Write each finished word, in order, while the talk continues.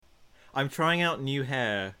I'm trying out new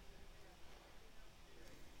hair.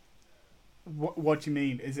 What do you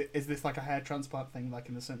mean? Is this like a hair transplant thing, like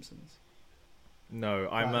in The Simpsons? No,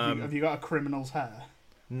 I'm Have you got a criminal's hair?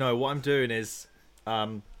 No, what I'm doing is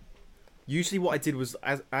usually what I did was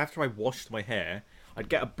after I washed my hair, I'd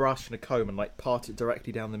get a brush and a comb and like part it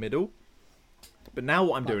directly down the middle. But now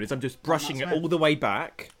what I'm doing is I'm just brushing it all the way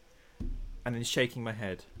back and then shaking my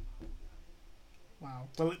head. Wow.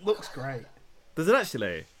 Well, it looks great. Does it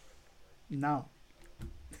actually? No.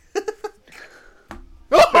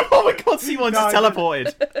 Oh my god, Siwan's just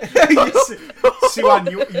teleported.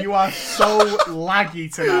 Siwan, you are so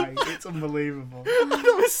laggy tonight. It's unbelievable.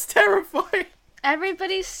 That was terrifying.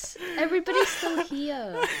 Everybody's still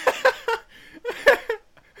here.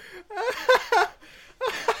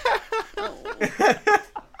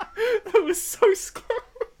 That was so scary.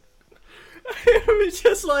 It was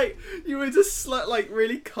just like you were just like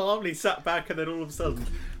really calmly sat back, and then all of a sudden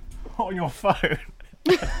on your phone.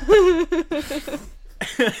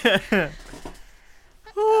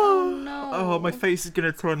 Oh no! Oh, my face is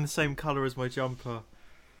gonna turn the same colour as my jumper.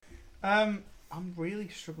 I'm really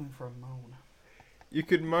struggling for a moan. You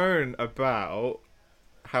could moan about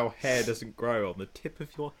how hair doesn't grow on the tip of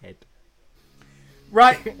your head.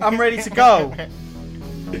 Right, I'm ready to go.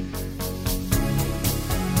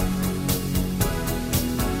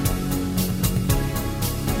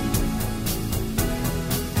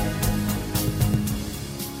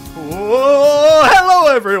 Oh,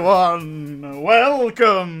 hello everyone!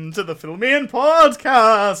 Welcome to the Filmian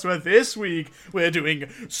Podcast, where this week we're doing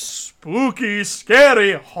spooky,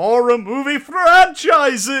 scary horror movie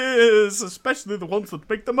franchises, especially the ones that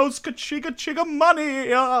make the most ka-chigga-chigga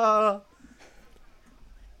money.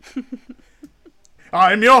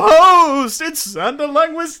 I'm your host, it's Sander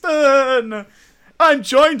Langwiston. I'm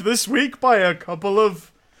joined this week by a couple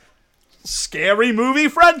of scary movie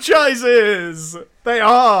franchises. They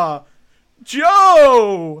are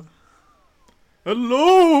Joe.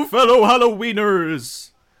 Hello, fellow Halloweeners.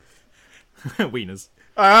 Wieners.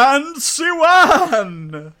 And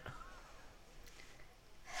Siwan.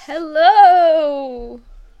 Hello.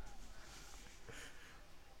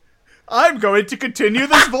 I'm going to continue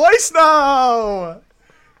this voice now.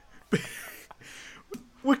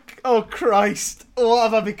 Oh Christ! What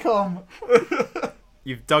have I become?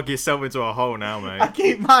 You've dug yourself into a hole now,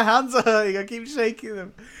 mate. My hands are hurting. I keep shaking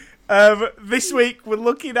them. This week we're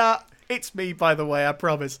looking at. It's me, by the way. I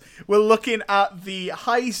promise. We're looking at the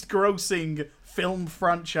highest-grossing film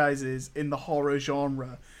franchises in the horror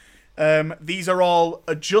genre. These are all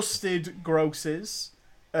adjusted grosses.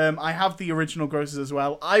 I have the original grosses as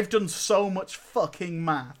well. I've done so much fucking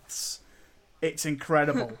maths. It's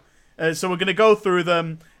incredible. So we're gonna go through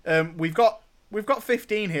them. We've got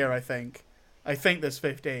 15 here, I think. I think there's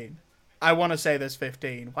 15. I want to say there's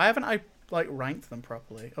 15. Why haven't I ranked them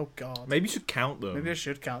properly? Oh god. Maybe you should count them. Maybe I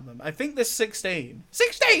should count them. I think there's 16.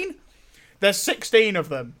 16. There's 16 of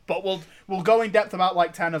them, but we'll go in depth about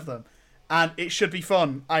like 10 of them, and it should be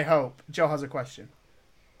fun. I hope. Joe has a question.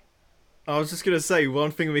 I was just gonna say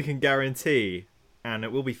one thing we can guarantee, and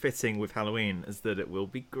it will be fitting with Halloween, is that it will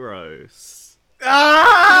be gross.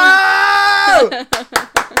 Oh!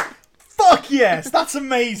 Fuck yes! That's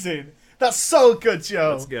amazing. That's so good,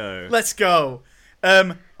 Joe. Let's go. Let's go.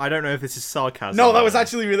 I don't know if this is sarcasm. No, that was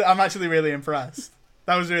actually really. I'm actually really impressed.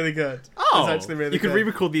 That was really good. Oh, that was actually really you good. could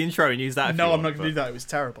re-record the intro and use that. No, I'm not going to do that. It was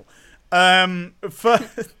terrible.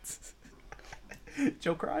 First,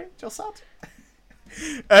 Joe cry? Joe sad?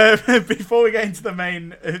 Before we get into the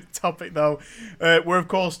main topic, though, we're of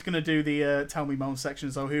course going to do the Tell Me Moan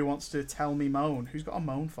section. So, who wants to tell me moan? Who's got a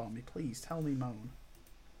moan for me? Please tell me moan.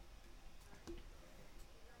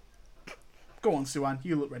 Go on, Siwan.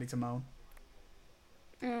 You look ready to moan.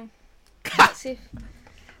 Let's see.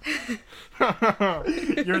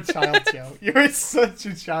 You're a child, Joe. You're such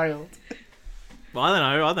a child. Well,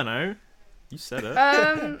 I don't know. You said it.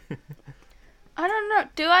 I don't know.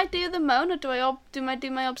 Do I do the moan or do I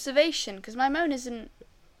do my observation? Because my moan isn't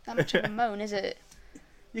that much of a moan, is it?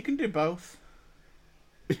 You can do both.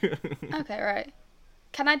 Okay, right.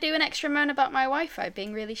 Can I do an extra moan about my Wi-Fi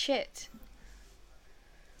being really shit?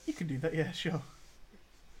 You can do that, yeah, sure.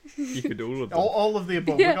 You could do all of them. All of the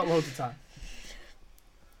above. Yeah. We've got loads of time.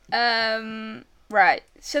 Right.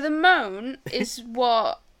 So the moan is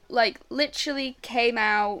what, literally came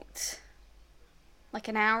out,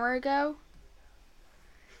 an hour ago.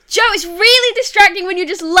 Joe, it's really distracting when you're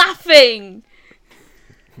just laughing.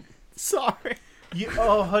 Sorry.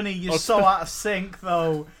 Oh, honey, you're so out of sync,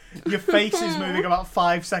 though. Your face is moving about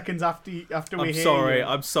 5 seconds after we hear you.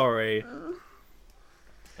 I'm sorry.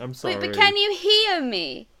 I'm sorry. Wait, but can you hear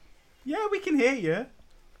me? Yeah, we can hear you.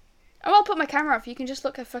 Oh, I'll put my camera off. You can just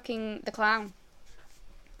look at fucking the clown.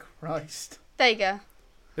 Christ. There you go.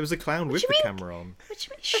 There was a clown with you the mean? camera on. What do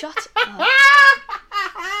you mean? Shut up.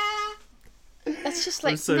 That's just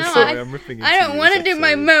like, I'm so no, sorry, I'm ripping I into don't you want to this do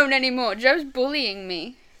my episode. moan anymore. Joe's bullying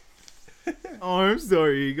me. Oh, I'm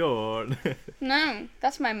sorry, go on. No,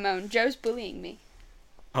 that's my moan. Joe's bullying me.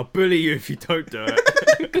 I'll bully you if you don't do it.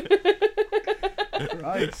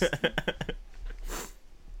 Christ.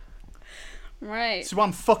 Right.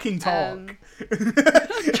 Swan, fucking talk. I was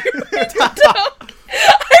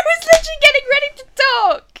literally getting ready to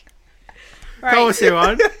talk. Right. Come on,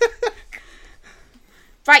 Siwan.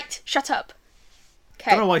 Right, shut up.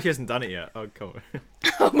 I don't know Okay. why she hasn't done it yet. Oh, come on.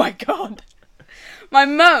 Oh my god. My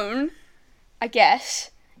moan, I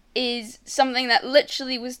guess, is something that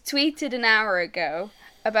literally was tweeted an hour ago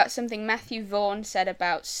about something Matthew Vaughn said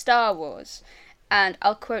about Star Wars. And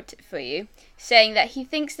I'll quote it for you, saying that he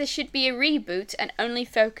thinks there should be a reboot and only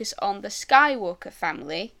focus on the Skywalker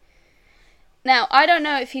family. Now, I don't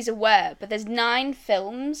know if he's aware, but there's 9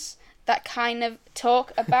 films that kind of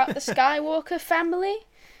talk about the Skywalker family.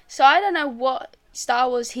 So I don't know what Star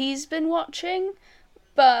Wars he's been watching,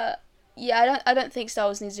 but yeah, I don't think Star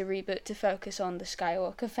Wars needs a reboot to focus on the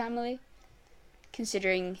Skywalker family,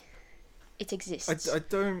 considering it exists.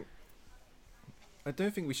 I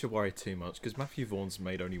don't think we should worry too much because Matthew Vaughn's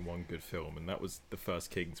made only one good film, and that was the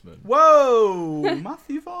first Kingsman. Whoa!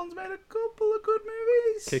 Matthew Vaughn's made a couple of good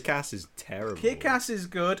movies. Kick-Ass is terrible. Kick-Ass is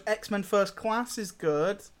good. X-Men First Class is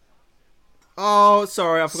good. Oh,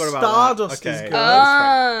 sorry, I forgot about Stardust that. is Okay.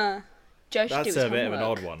 good. Joe should do That's his a bit of an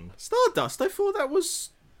homework. odd one. Stardust, I thought that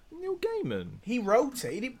was Neil Gaiman. He wrote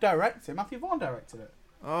it. He didn't direct it. Matthew Vaughn directed it.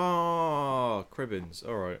 Oh, Cribbins,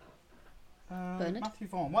 alright. Bernard? Matthew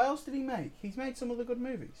Vaughn. What else did he make? He's made some other good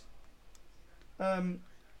movies.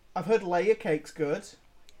 I've heard Layer Cake's good.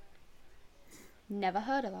 Never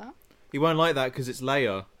heard of He won't like that because it's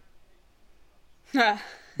Leia. that.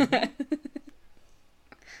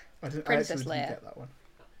 I Princess actually didn't Leia. get that one.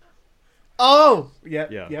 Oh, Yeah.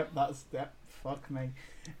 yep. Fuck me.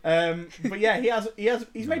 But yeah,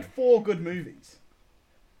 he's made No. 4 good movies.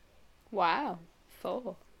 Wow.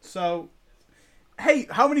 4. So, hey,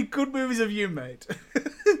 how many good movies have you made?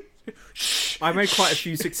 I made quite a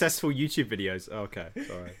few successful YouTube videos. Oh, okay,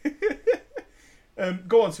 sorry.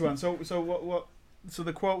 Go on, Suan. So what? So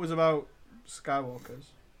the quote was about Skywalkers.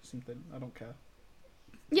 Something. I don't care.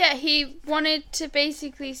 Yeah, he wanted to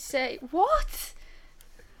basically say... What?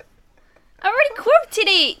 I already quoted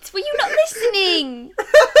it! Were you not listening?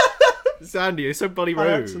 Sandy, you're so bloody I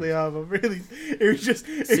rude. actually have. I'm really. It was just.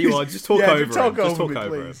 See what? Just talk over him. talk Just over talk me,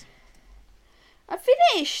 over please. I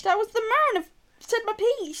finished. That was the moan. I've said my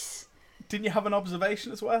piece. Didn't you have an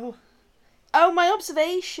observation as well? Oh, my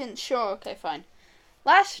observation. Sure, okay, fine.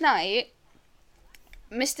 Last night,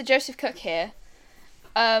 Mr. Joseph Cook here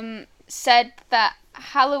said that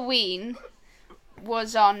Halloween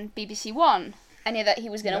was on BBC One and that he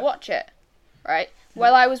was going to Yeah. watch it, right?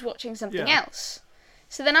 While I was watching something Yeah. else.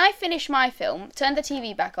 So then I finished my film, turned the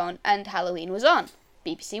TV back on, and Halloween was on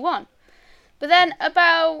BBC One. But then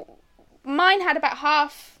mine had about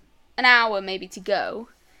half an hour maybe to go.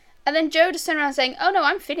 And then Joe just turned around saying, "Oh no,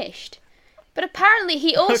 I'm finished." But apparently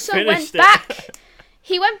he also went finished it. back.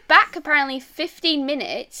 He went back apparently 15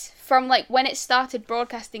 minutes from like when it started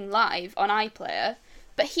broadcasting live on iPlayer.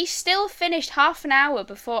 But he still finished half an hour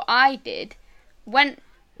before I did when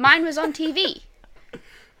mine was on TV.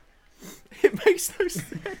 It makes no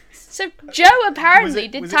sense. So Joe apparently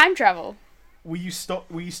Was did it- time travel. Were you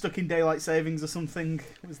stuck in daylight savings or something?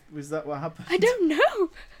 Was that what happened? I don't know.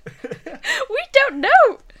 We don't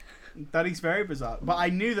know. That is very bizarre. But I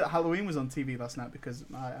knew that Halloween was on TV last night because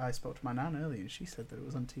I spoke to my nan earlier and she said that it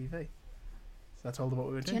was on TV. So I told her what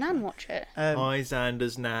we were Do doing. your nan watch it? Hi,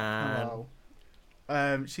 Xander's nan.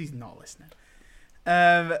 Hello. She's not listening.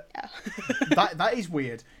 Oh. That is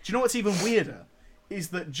weird. Do you know what's even weirder? Is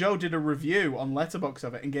that Joe did a review on Letterboxd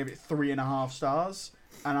of it and gave it 3.5 stars,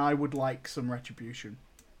 and I would like some retribution.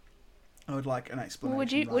 I would like an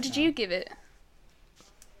explanation. What did you give it?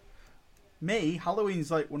 Me, Halloween's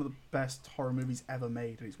like one of the best horror movies ever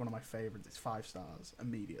made, and it's one of my favourites. It's 5 stars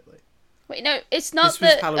immediately. Wait, no, it's not This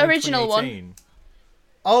was the Halloween original one. 2018.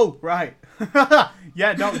 Oh, right.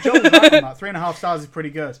 Yeah, no, Joe was right on that. 3.5 stars is pretty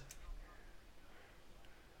good.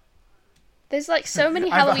 There's like so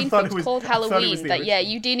many I Halloween thought it films was- called I thought it was Halloween the that yeah,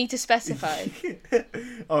 original. you do need to specify.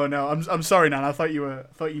 Oh no, I'm sorry, Nan. I thought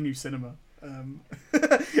you knew cinema.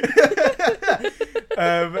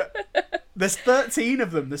 There's 13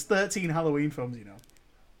 of them. There's 13 Halloween films, you know.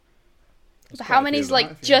 But quite how a many's few, like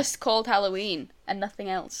quite a few. just called Halloween and nothing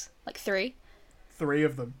else? Like 3? 3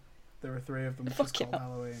 of them. There are 3 of them just Fuck called yeah.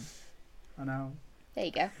 Halloween. I know. There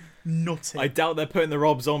you go. Nutty. I doubt they're putting the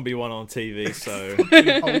Rob Zombie one on TV, so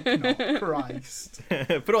Fucking hope not. Christ.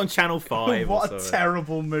 put it on Channel 5 or What a something.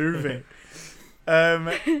 terrible movie.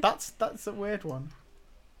 That's a weird one.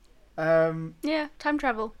 Yeah, time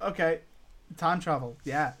travel. Okay. Time travel.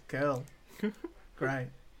 Yeah, cool. Great.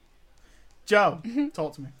 Joe,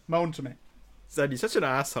 talk to me. Moan to me. Zed, you're such an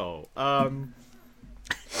asshole.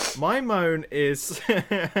 My moan is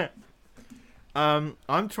I'm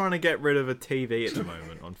trying to get rid of a TV at the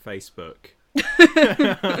moment on Facebook.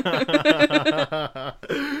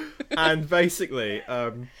 And basically,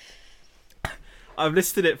 I've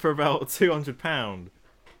listed it for about £200,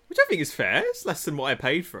 which I think is fair. It's less than what I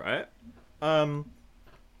paid for it. And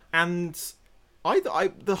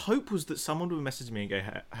the hope was that someone would message me and go,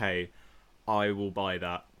 "Hey, I will buy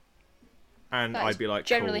that," and That is I'd be like,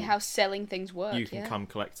 generally "Cool, how selling things work. you can yeah. come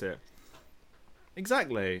collect it."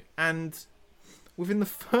 Exactly. And within the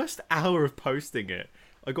first hour of posting it,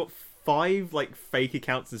 I got 5 like fake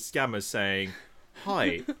accounts and scammers saying,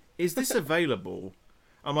 "Hi, is this available?"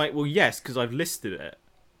 I'm like, "Well, yes, because I've listed it."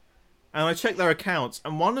 And I checked their accounts,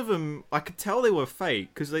 and one of them, I could tell they were fake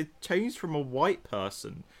because they changed from a white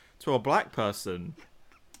person to a black person.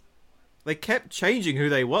 They kept changing who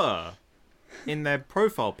they were in their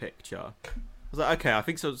profile picture. I was like, okay, I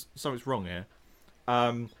think something's wrong here.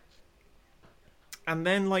 And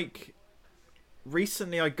then, like,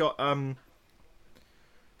 recently I got one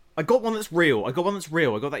that's real. I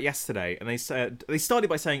got that yesterday, and they started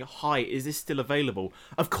by saying, "Hi, is this still available?"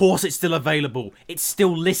 Of course it's still available. It's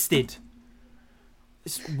still listed.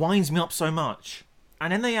 This winds me up so much.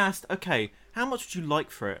 And then they asked, "Okay, how much would you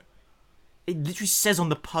like for it?" It literally says on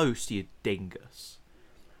the post, "You dingus."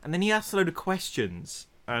 And then he asked a load of questions,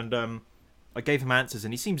 and I gave him answers,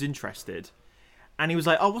 and he seems interested. And he was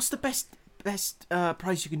like, "Oh, what's the best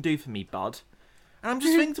price you can do for me, bud?" And I'm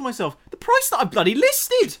just thinking to myself, the price that I bloody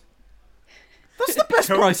listed! That's the best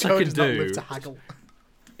price I can does not do. live to haggle.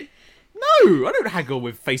 No, I don't haggle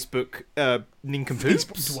with Facebook nincompoops.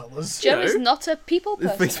 Facebook dwellers. Joe You is know? not a people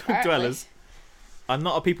person. Facebook apparently. dwellers. I'm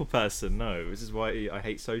not a people person, no. This is why I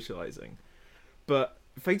hate socializing. But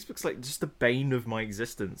Facebook's like just the bane of my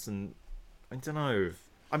existence, and I don't know.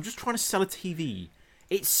 I'm just trying to sell a TV.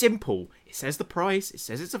 It's simple. It says the price, it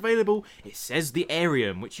says it's available, it says the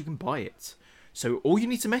area in which you can buy it. So all you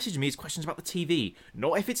need to message me is questions about the TV.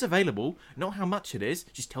 Not if it's available, not how much it is.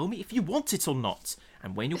 Just tell me if you want it or not,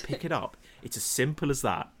 and when you'll pick it up. It's as simple as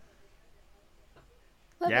that.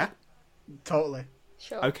 Love Yeah? it. Totally.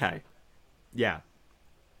 Sure. Okay. Yeah.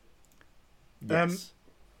 Yes.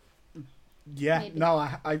 Yeah, Maybe. no,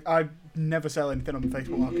 I never sell anything on the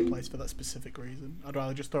Facebook Marketplace for that specific reason. I'd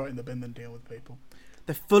rather just throw it in the bin than deal with people.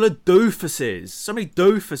 They're full of doofuses. So many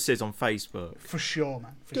doofuses on Facebook. For sure,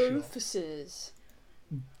 man. For Doofuses.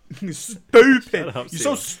 sure. Stupid. Shut up, You're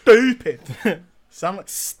so Sia. stupid. sound like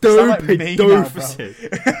Stupid me now, bro.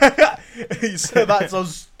 doofuses. You said that's so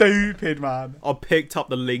stupid, man. I picked up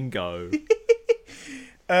the lingo.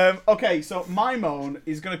 Okay, so my moan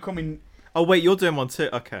is going to come in. Oh, wait, you're doing one too?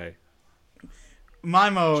 Okay. My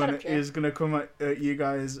Shut moan up, Joe. is going to come at you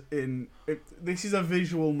guys in. This is a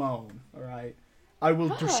visual moan, alright? I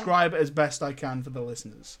will Oh. describe it as best I can for the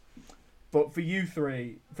listeners. But for you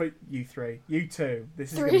two,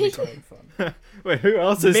 this is going to be Three? so fun. Wait, who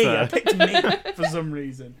else is Me, I there? picked me for some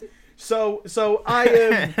reason. So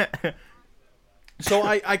I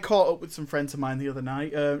caught up with some friends of mine the other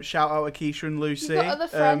night. Shout out Akeisha and Lucy. You got other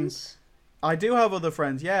friends? I do have other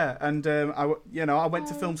friends, yeah, and I went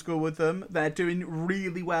to film school with them. They're doing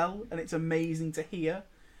really well, and it's amazing to hear.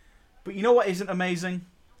 But you know what isn't amazing?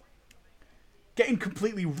 Getting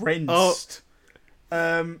completely rinsed.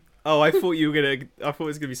 Oh, I thought you were gonna. I thought it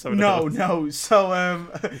was gonna be someone No, else. no. So I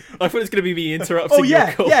thought it was gonna be me interrupting oh yeah,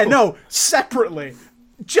 your call. yeah, no. Separately,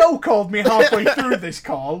 Joe called me halfway through this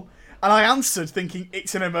call, and I answered thinking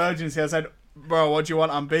it's an emergency. I said, "Bro, what do you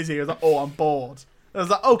want? I'm busy." He was like, "Oh, I'm bored." I was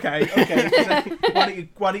like, "Okay." He said,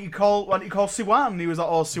 why don't you call Siwan? He was like,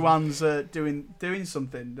 "Oh, Siwan's doing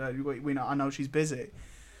something. I know she's busy."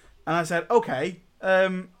 And I said, "Okay.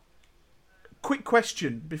 Quick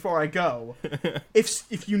question before I go: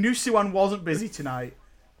 if you knew Siwan wasn't busy tonight,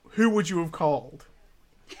 who would you have called?"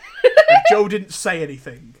 And Joe didn't say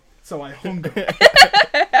anything, so I hung up.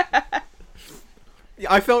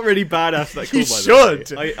 I felt really bad after that call. You by the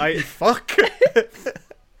should. way. I Fuck.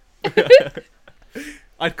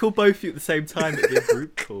 I'd call both of you at the same time. It'd be a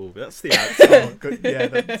group call. That's the answer. Oh, good. Yeah,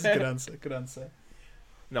 that's a good answer. Good answer.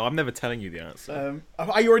 No, I'm never telling you the answer.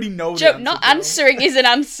 I already know. Joe, the answer, not Joe. answering is an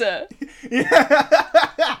answer.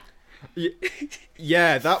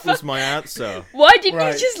 Yeah, that was my answer. Why didn't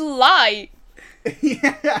Right. you just lie?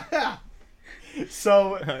 Yeah.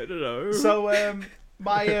 So I don't know.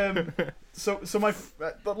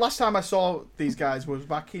 The last time I saw these guys was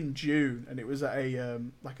back in June, and it was at a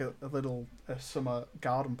little summer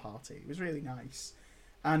garden party. It was really nice,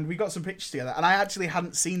 and we got some pictures together. And I actually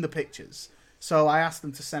hadn't seen the pictures, so I asked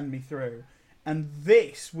them to send me through. And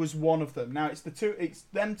this was one of them. Now it's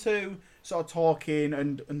them two sort of talking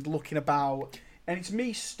and looking about, and it's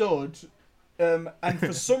me stood, and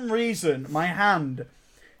for some reason my hand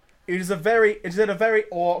is at a very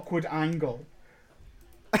awkward angle.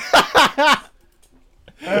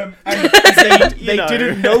 And they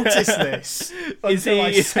didn't notice this until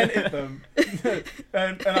I sent it them,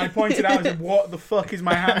 and I pointed out and said, "What the fuck is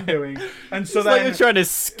my hand doing?" And so it's then like you're trying to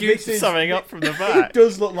scoop something up from the back. It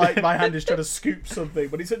does look like my hand is trying to scoop something,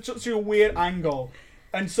 but it's at such a weird angle.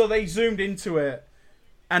 And so they zoomed into it,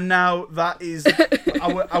 and now that is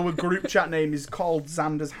our group chat name is called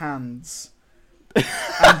Xander's Hands,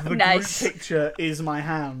 and the Nice. group picture is my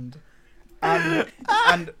hand. And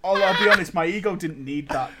I'll be honest, my ego didn't need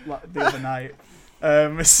that the other night.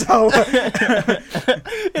 So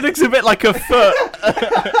It looks a bit like a foot.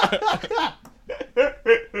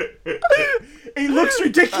 it looks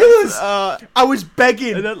ridiculous. I was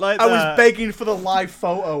begging. I don't like I that. was begging for the live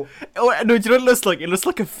photo. Oh, no, do you know what it looks like? It looks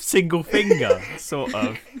like a single finger, sort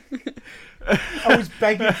of. I was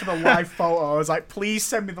begging for the live photo. I was like, please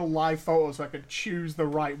send me the live photo so I could choose the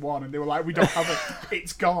right one. And they were like, we don't have it.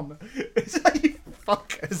 It's gone. It's like, you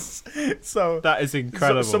fuckers. So That is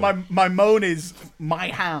incredible. So my moan is my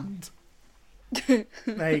hand. There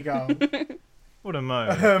you go. What a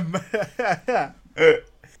mo.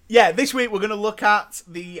 Yeah, this week we're going to look at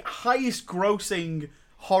the highest grossing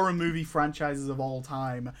horror movie franchises of all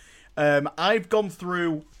time. I've gone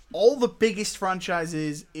through all the biggest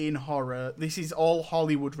franchises in horror. This is all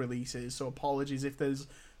Hollywood releases, so apologies if there's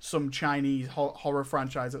some Chinese horror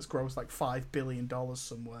franchise that's grossed like $5 billion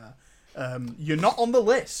somewhere. You're not on the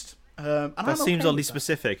list. That seems oddly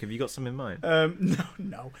specific. Have you got some in mind?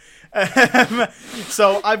 No.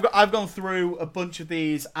 So I've gone through a bunch of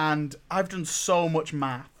these, and I've done so much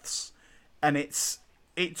maths, and it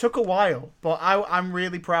took a while, but I'm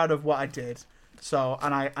really proud of what I did. So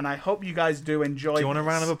and I hope you guys do enjoy. Do you want a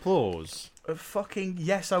round of applause? Fucking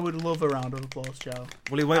yes, I would love a round of applause, Joe.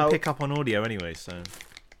 Well, it won't pick up on audio anyway, so.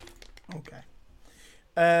 Okay.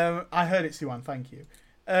 I heard it, Siwan. Thank you.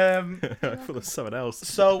 I thought it was someone else.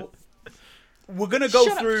 So we're gonna go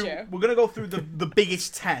Shut up, through. Joe. We're gonna go through the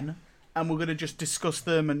biggest 10, and we're gonna just discuss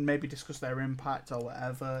them and maybe discuss their impact or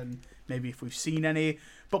whatever, and maybe if we've seen any.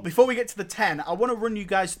 But before we get to the 10, I want to run you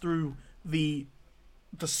guys through the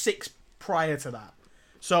 6 prior to that.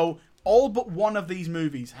 So all but one of these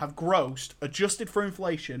movies have grossed, adjusted for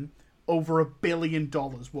inflation, over $1 billion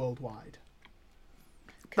worldwide.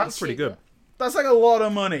 That's pretty good. That's like a lot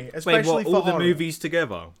of money, especially Wait, what, for all the horror. movies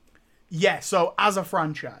together? Yeah, so as a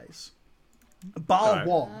franchise, bar Right.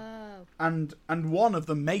 one, Oh. and one of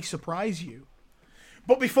them may surprise you.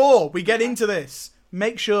 But before we get into this,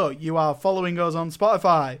 make sure you are following us on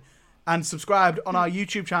Spotify and subscribed on our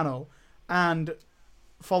YouTube channel and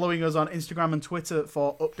following us on Instagram and Twitter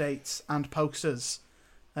for updates and posters.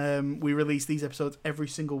 We release these episodes every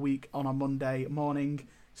single week on a Monday morning,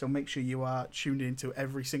 so make sure you are tuned into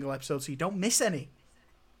every single episode so you don't miss any.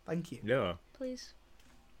 Thank you. Yeah. Please.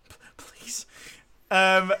 Please.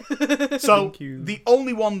 So Thank you. the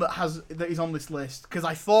only one that is on this list, because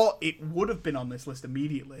I thought it would have been on this list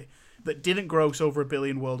immediately, that didn't gross over $1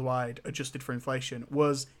 billion worldwide, adjusted for inflation,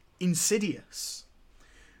 was Insidious.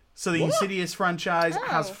 So the Insidious franchise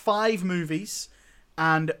has 5 movies,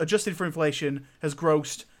 and adjusted for inflation has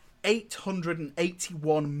grossed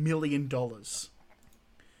 $881 million,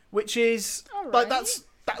 which is like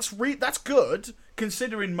Alright. that's good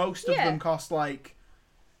considering most of Yeah. them cost like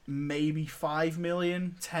maybe 5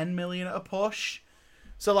 million, 10 million at a push.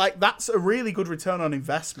 So like that's a really good return on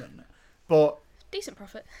investment. But Decent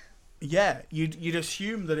profit. yeah, you'd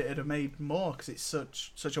assume that it'd have made more because it's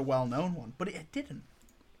such a well-known one, but it didn't.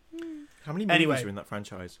 How many movies Anyway. are in that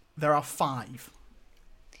franchise? There are 5.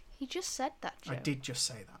 He just said that, Joe. I did just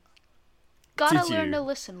say that. Gotta Did learn you? to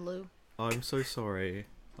listen, Lou. I'm so sorry.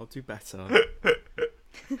 I'll do better.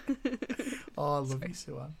 Oh, I love you,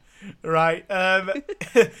 Suan. Right.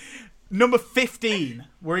 Number 15.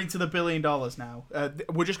 We're into the $1 billion now.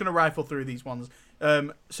 We're just going to rifle through these ones.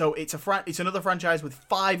 So it's another franchise with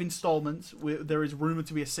 5 installments. There is rumored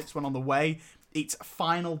to be a 6th one on the way. It's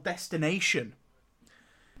Final Destination.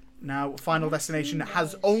 Now, Final Destination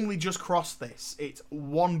has only just crossed this. It's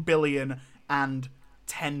 1 billion and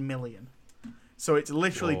 10 million. So it's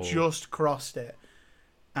literally Whoa. just crossed it.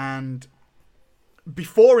 And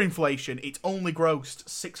before inflation, it's only grossed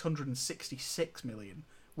 666 million.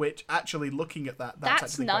 Which actually, looking at that's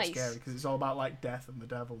actually nice. quite scary because it's all about like death and the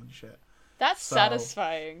devil and shit. That's So-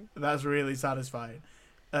 satisfying. That's really satisfying.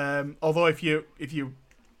 Although if you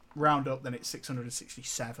round up, then it's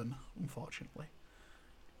 667, unfortunately.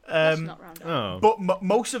 That's not round up. Oh. But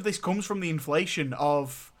most of this comes from the inflation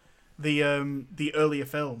of the earlier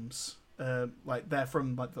films. Like they're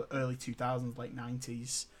from like the early 2000s, late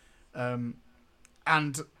 90s,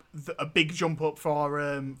 and a big jump up for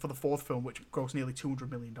the fourth film, which grossed nearly $200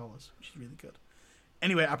 million, which is really good.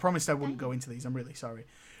 Anyway, I promised I wouldn't go into these. I'm really sorry.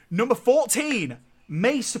 Number 14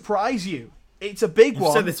 may surprise you. It's a big You've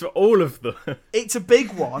one. said this for all of them. It's a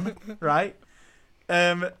big one, right?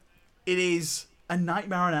 It is A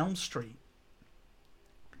Nightmare on Elm Street.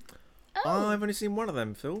 Oh, I've only seen one of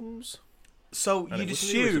them films. So And you'd it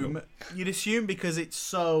was the original. assume because it's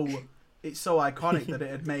so iconic that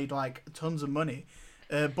it had made like tons of money,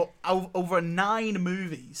 but over 9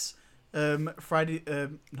 movies, Nightmare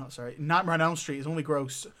on Elm Street has only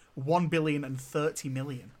grossed $1.03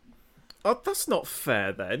 billion. Oh, that's not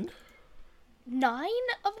fair then. 9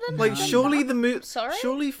 of them? Like, have done surely that? Sorry?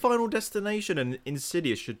 surely Final Destination and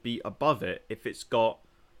Insidious should be above it if it's got,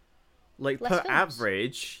 like, Less per films.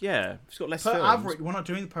 average. Yeah, it's got less Per films. average, we're not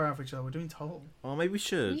doing per average though. We're doing total. Oh, maybe we We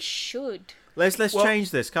should. should. Let's Well,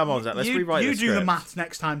 change this. Come on, Zach. Let's rewrite You this do the script. maths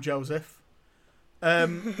next time, Joseph. You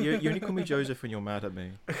only call me Joseph when you're mad at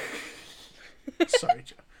me. Sorry,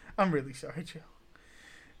 Joe. I'm really sorry, Joe.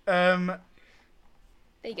 There you go.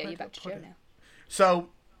 Where You're did back I to put Joe it? now. So,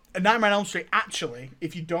 A Nightmare on Elm Street, actually,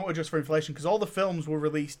 if you don't adjust for inflation, because all the films were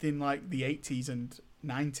released in like the 80s and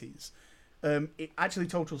 90s, it actually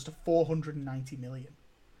totals to 490 million.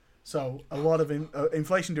 So a lot of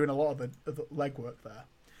inflation doing a lot of the legwork there.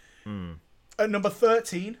 At number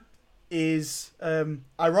 13 is,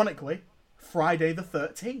 ironically, Friday the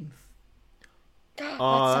 13th.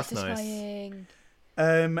 Oh, that's nice. satisfying.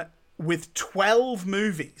 With 12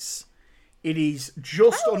 movies, it is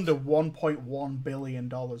just under $1.1 billion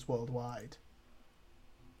worldwide.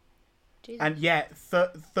 Jesus. And yet,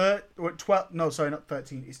 12. No, sorry, not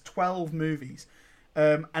 13. It's 12 movies,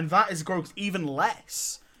 and that has grossed even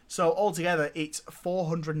less. So altogether, it's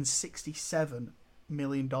 $467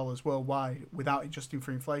 million worldwide without adjusting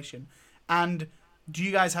for inflation. And do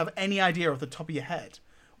you guys have any idea off the top of your head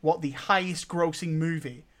what the highest grossing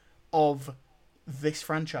movie of this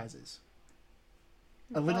franchise is?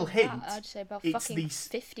 A little About hint. that, I'd say about it's fucking the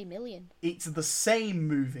 50 million. It's the same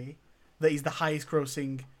movie that is the highest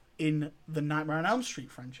grossing in the Nightmare on Elm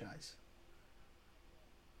Street franchise.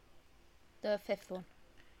 The 5th one.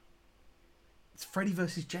 It's Freddy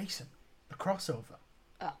vs. Jason, the crossover.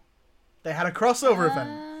 Oh. They had a crossover event,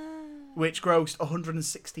 Ah. which grossed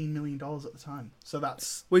 $116 million at the time. So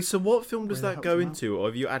that's... Wait, so what film does Really that go helps them out. into, or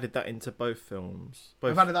have you added that into both films?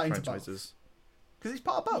 Both I've added that into both. franchises? Because it's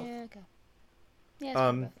part of both. Yeah, okay. Yeah,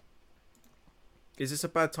 it's both. Is this a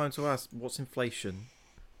bad time to ask what's inflation?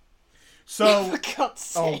 So... For God's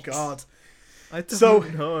sake. oh, God. I don't So,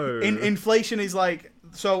 know. Inflation is like...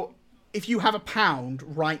 So, if you have a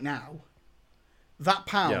pound right now, that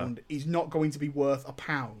pound is not going to be worth a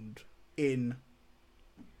pound in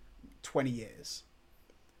 20 years.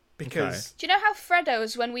 Because... Do you know how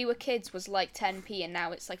Freddo's when we were kids was like 10p and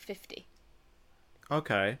now it's like 50?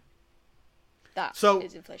 Okay. That is So-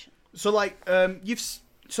 inflation. So like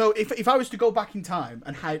so if I was to go back in time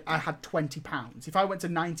and I had £20, if I went to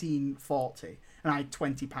 1940 and I had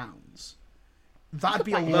 £20, that'd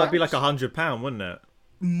be a buy lot. That'd be like £100, wouldn't it?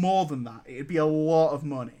 More than that. It'd be a lot of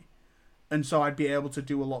money, and so I'd be able to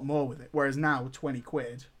do a lot more with it. Whereas now,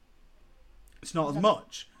 £20, it's not as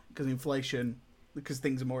much because inflation, because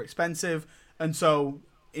things are more expensive, and so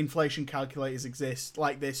inflation calculators exist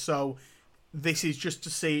like this. So this is just to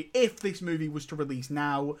see if this movie was to release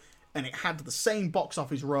now and it had the same box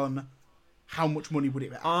office run, how much money would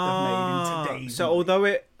it have made in today's So money? although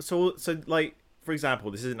it so like, for example,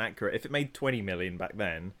 this isn't accurate. If it made 20 million back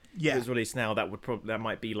then, if Yeah. it was released now, that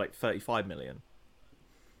might be like 35 million.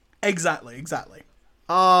 Exactly.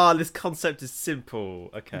 Ah, this concept is simple.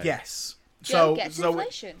 Okay. Yes. Joe gets so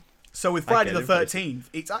inflation. So with I Friday get the inflation. 13th,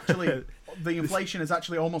 it's actually the inflation has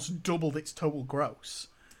actually almost doubled its total gross.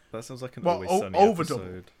 That sounds like an Well, Always Sunny over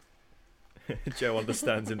episode. Joe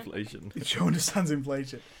understands inflation. Joe understands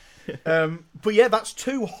inflation. But yeah, that's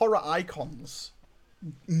 2 horror icons,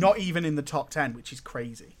 not even in the top 10, which is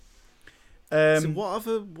crazy. So what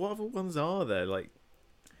other ones are there? Like,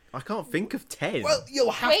 I can't think of 10. Well,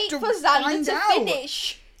 you'll have Wait to for Xander find to out.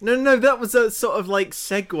 finish. No, that was a sort of like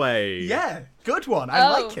segue. Yeah, good one. I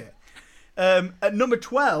Oh. like it. At number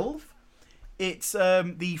 12, it's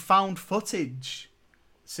the found footage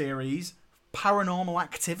series, Paranormal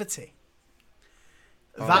Activity.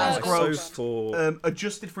 Oh, That has so grossed, for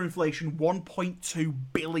adjusted for inflation, $1.2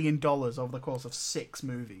 billion over the course of 6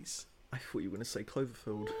 movies. I thought you were going to say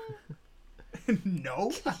Cloverfield.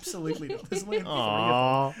 No, absolutely not. There's only 3 of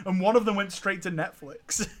Aww. them. And one of them went straight to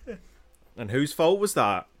Netflix. And whose fault was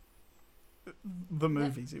that? The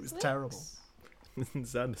movies. It was terrible.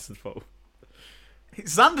 Xander's fault.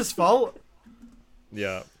 It's Xander's fault.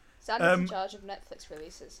 Yeah. Xander's in charge of Netflix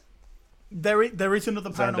releases. There is another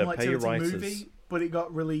Xander, Paranormal pay your Activity writers. movie, but it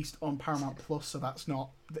got released on Paramount Plus, so that's not.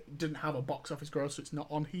 It didn't have a box office gross, so it's not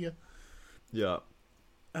on here. Yeah.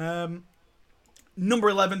 Number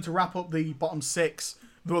 11 to wrap up the bottom 6,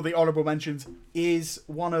 though the honourable mentions, is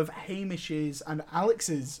one of Hamish's and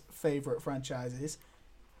Alex's favourite franchises.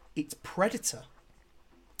 It's Predator.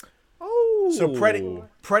 Oh. So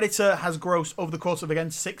Predator has grossed over the course of,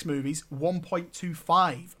 again, 6 movies,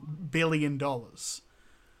 $1.25 billion.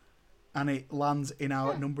 And it lands in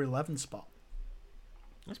our number 11 spot.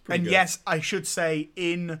 That's pretty And good. yes, I should say,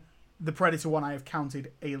 in the Predator one, I have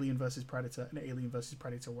counted Alien vs. Predator and Alien vs.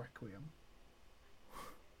 Predator Requiem.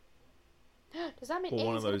 Does that mean Well,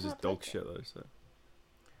 one Alien's of those gonna is come out dog shit, though. So.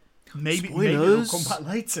 Maybe it'll Spoilers. come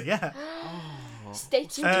back later, yeah. later? Stay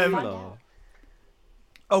tuned to find out.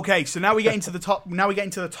 Okay, so now we get into the top. Now we get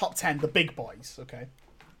into the top 10, the big boys. Okay.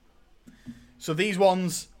 So these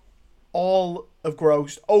ones all have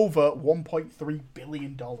grossed over $1.3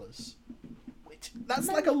 billion. Which that's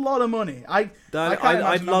like a lot of money. I can't I'd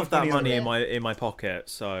imagine how love much that money money that in my pocket.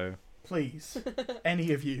 So Please,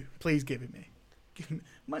 any of you, please give it me. Give me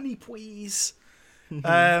money, please.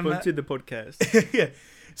 spoke to the podcast. Yeah.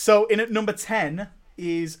 So in at number 10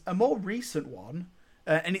 is a more recent one,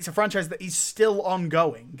 and it's a franchise that is still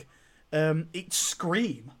ongoing. It's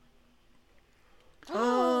Scream. It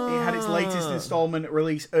had its latest installment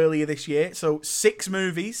release earlier this year. So 6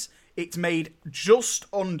 movies. It's made just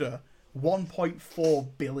under $1.4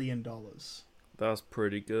 billion. That's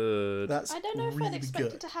pretty good. That's I don't know if really I'd expect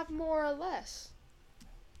good. it to have more or less.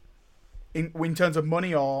 In terms of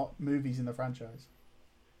money or movies in the franchise?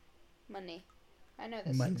 Money. I know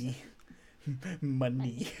this. Money.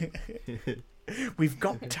 Money. We've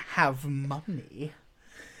got to have money.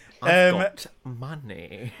 I've got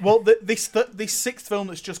money. Well, this 6th film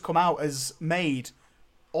that's just come out has made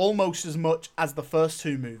almost as much as the first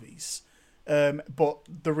 2 movies. But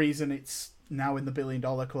the reason it's now in the $1 billion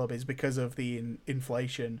club is because of the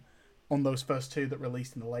inflation on those first 2 that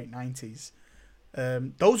released in the late 90s.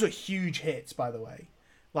 Those are huge hits, by the way.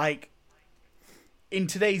 Like, in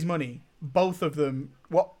today's money, both of them,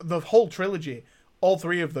 the whole trilogy, all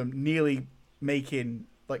 3 of them nearly making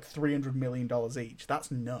like $300 million each. That's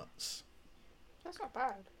nuts. That's not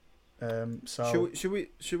bad. So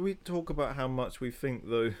Should we talk about how much we think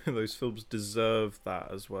those films deserve that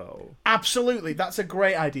as well? absolutely, that's a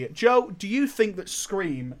great idea. Joe, do you think that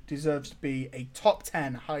Scream deserves to be a top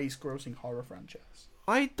 10 highest grossing horror franchise?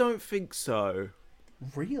 I don't think so.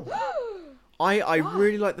 Really? I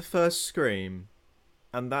really like the first Scream,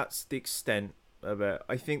 and that's the extent of it.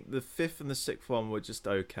 I think the 5th and the 6th one were just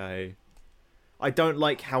okay. I don't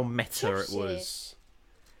like how meta it Jesse. was.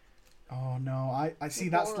 Oh no, I see.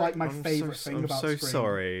 That's like my favorite thing I'm about so Scream.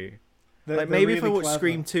 sorry. They're Like maybe if I really watched clever.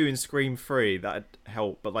 Scream 2 and Scream 3, that'd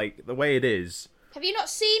help. But like the way it is, Have you not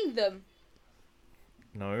seen them?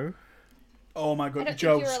 no. Oh my I god, don't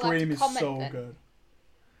Joe, think you're allowed Scream to is comment so then. good.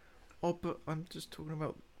 Oh, but I'm just talking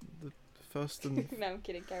about the first and No, I'm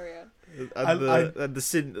kidding. Carry on.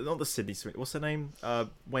 and not the Sydney Smith. What's her name?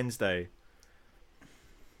 Wednesday.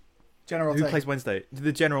 General Who take. plays Wednesday?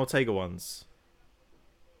 The General Ortega ones.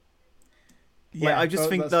 Yeah, Like, I just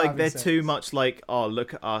think that's like 5 and they're 6. too much like, oh,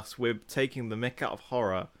 look at us, we're taking the mick out of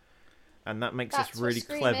horror, and that makes That's us what really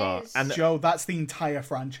Scream clever. is. And Joe, that's the entire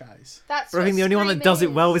franchise. That's. but I what think the only one that Scream does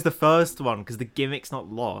it well is is the first one because the gimmick's not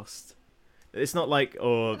lost. It's not like,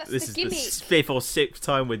 oh, But that's this the is gimmick. the 5th or 6th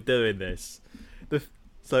time we're doing this.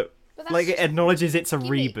 So But that's like it just acknowledges it's a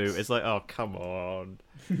gimmicks. reboot. It's like, oh, come on.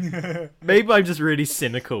 Maybe I'm just really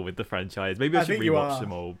cynical with the franchise. Maybe I I should think you rewatch are.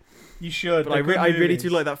 them all. You should. But I They're good really do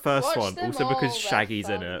movies. like that first Watch one, them also because all, they're Shaggy's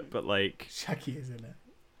in fun. it. But like, Shaggy is in it.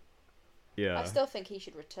 yeah. I still think he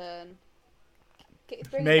should return. Bring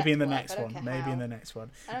him back Maybe in to the life, next I don't one. care Maybe how. in the next one.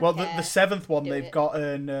 I don't Well, care. the 7th one, Do they've it.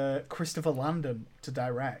 gotten Christopher Landon to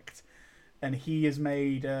direct, and he has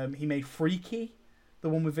made he made Freaky, the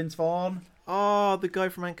one with Vince Vaughn. Oh, the guy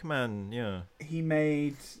from Anchorman, yeah. He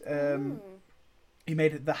made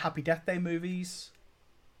the Happy Death Day movies,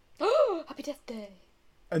 Happy Death Day.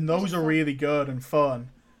 and those are really good and fun.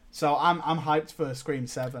 So I'm hyped for Scream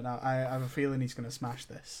 7. I have a feeling he's going to smash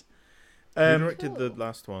this. Who directed the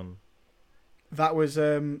last one? That was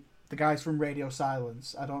the guys from Radio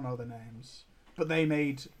Silence. I don't know their names, but they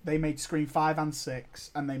made Scream 5 and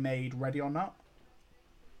 6, and they made Ready or Not.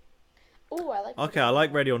 Oh, I like. Okay, I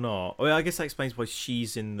like Ready or Not. Well, I guess that explains why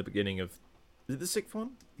she's in the beginning of. Is it the sixth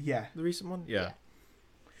one? Yeah. The recent one? Yeah.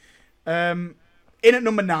 In at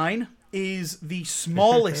number 9 is the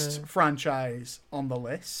smallest franchise on the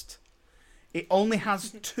list. It only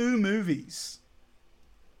has 2 movies.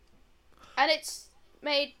 And it's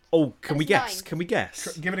made. Oh, can we That's guess? 9. Can we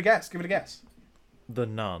guess? Give it a guess. Give it a guess. The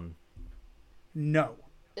Nun. No.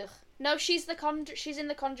 Ugh. No, she's She's in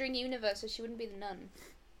the Conjuring universe, so she wouldn't be the nun.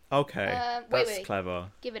 Okay, Wait, that's wait. clever.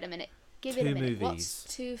 Give it a minute. Give 2 it a minute. movies. What's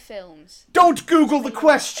 2 films? Don't Google the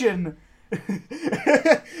question.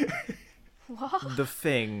 What? The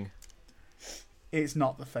Thing. It's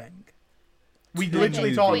not The Thing. We Two literally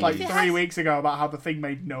movies. talked Wait, like if it 3 has- weanga ago about how The Thing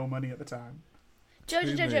made no money at the time. Joe,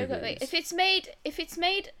 Two wait. movies. If it's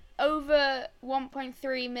made over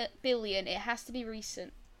 1.3 billion, it has to be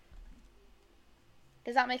recent.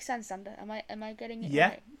 Does that make sense, Sander? Am I getting it Yeah.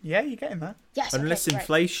 right? Yeah, you're getting there. Yes. Unless okay, right.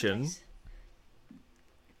 inflation. Nice.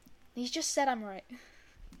 He's just said I'm right.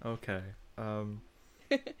 Okay.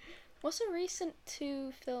 What's a recent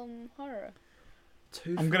 2-film horror?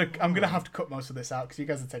 I'm gonna have to cut most of this out because you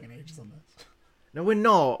guys are taking ages on this. No, we're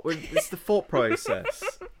not. It's the thought process.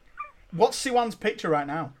 What's Siwan's picture right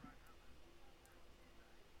now?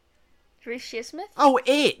 Reese Shearsmith? Oh,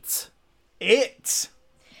 It! It.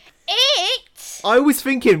 It! I was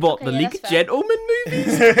thinking, what, Okay, the yeah, League that's of fair. Gentlemen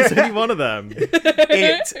movies? There's only one of them.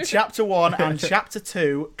 It. Chapter 1 and Chapter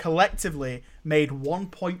 2 collectively made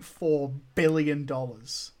 $1.4 billion.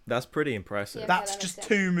 That's pretty impressive. Yeah. That's that just makes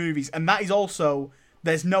 2 movies, and that is also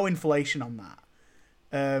there's no inflation on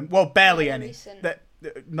that. Well, barely Yeah, any. recent. That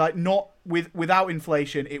like not without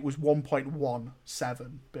inflation, it was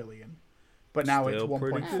 1.17 billion, but now it's Still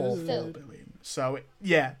pretty 1.44 good. billion. So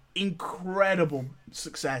yeah, incredible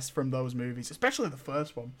success from those movies, especially the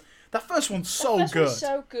first one. That first one's so That first good. one's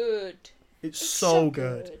so good. It's It's so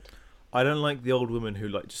good. I don't like the old woman who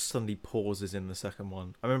like just suddenly pauses in the second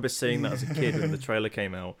one. I remember seeing that as a kid when the trailer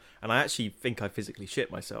came out, and I actually think I physically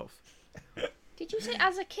shit myself. Did you say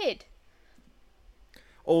as a kid?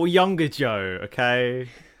 Or younger Joe, okay?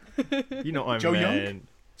 You know what I Joe Young? meant.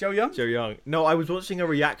 Joe Young? Joe Young. No, I was watching a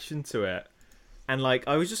reaction to it, and like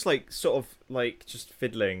I was just like sort of like just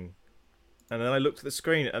fiddling, and then I looked at the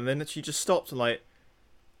screen, and then she just stopped and like,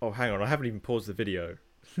 oh hang on, I haven't even paused the video.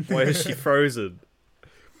 Why is she frozen?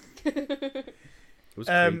 It was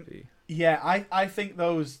creepy. Yeah, I think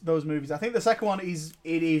those movies. I think the second one is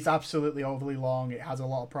absolutely overly long. It has a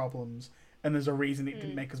lot of problems, and there's a reason it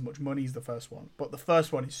didn't make as much money as the first one. But the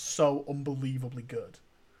first one is so unbelievably good.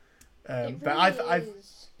 It But really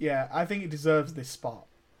is. I think it deserves this spot.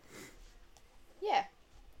 Yeah.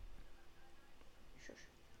 Shush.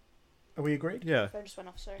 Are we agreed? Yeah, Phone just went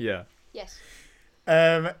off, sorry. yeah. Yes.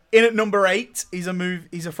 In at number 8 is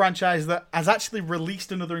a franchise that has actually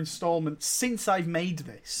released another installment since I've made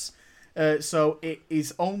this. So it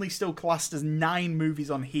is only still classed as 9 movies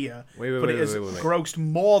on here, but it has grossed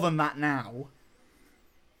more than that now.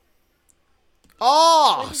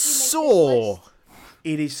 Oh, When did you make this Saw. list?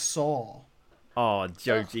 It is Saw. Oh,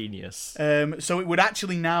 Joe Ugh. genius. So it would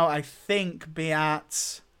actually now, I think, be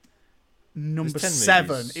at number There's 10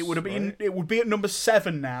 7. movies, It would have been. right? It would be at number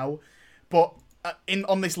 7 now, but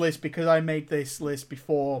on this list, because I made this list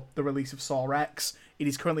before the release of Saw X, it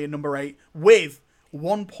is currently at number 8 with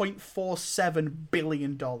 $1.47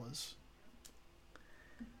 billion.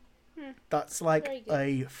 That's like Very good.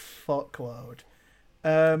 a fuckload.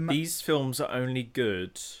 These films are only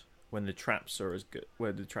good when the traps are as good.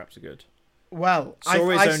 Where the traps are good. Well, Saw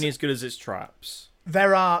is only as good as its traps.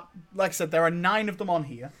 there are, like I said, there are 9 of them on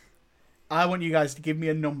here. I want you guys to give me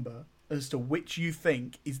a number as to which you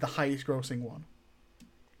think is the highest grossing one.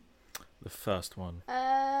 The first one.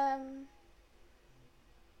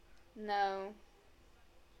 No.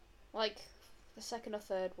 Like the second or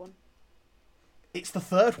third one. It's the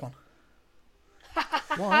third one.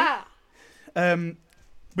 Why?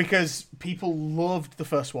 Because people loved the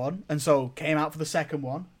first one, and so came out for the second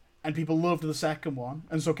one, and people loved the second one,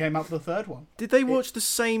 and so came out for the third one. Did they watch the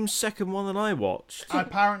same second one that I watched?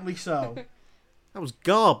 Apparently so. That was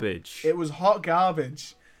garbage. It was hot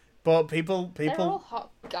garbage, but They're all people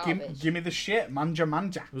hot garbage. give me the shit, manja.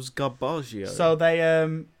 It was garbaggio. So they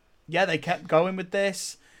they kept going with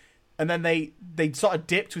this, and then they sort of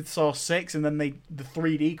dipped with Saw 6, and then the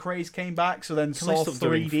 3D craze came back. So then Can I Saw stop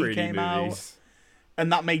doing 3D came out. movies?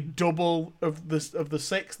 And that made double of the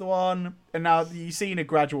 6th one, and now you're seeing a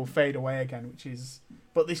gradual fade away again, which is.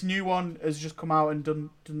 But this new one has just come out and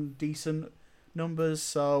done decent numbers,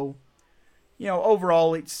 so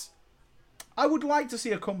overall, I would like to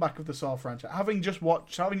see a comeback of the Saw franchise. Having just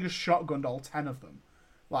shotgunned all 10 of them,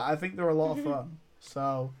 I think they're a lot of fun.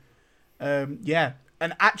 So, yeah.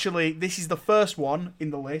 And actually, this is the first one in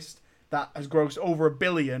the list that has grossed over $1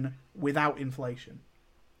 billion without inflation.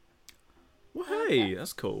 Well, hey,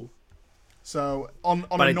 that's cool. So on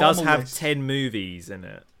but a it does normal have list, 10 movies in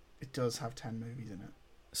it, it does have 10 movies in it.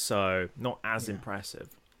 so not as impressive.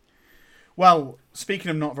 Well, speaking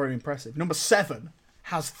of not very impressive, number 7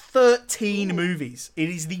 has 13 movies. It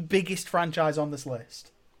is the biggest franchise on this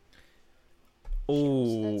list.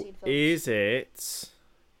 Oh, 13 films. is it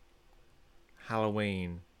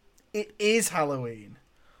Halloween? It is Halloween.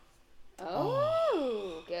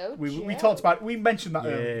 Oh, go We Joe. talked about. We mentioned that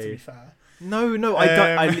earlier. To Yay. be fair. No, I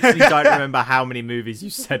don't. I literally don't remember how many movies you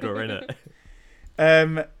said were in it.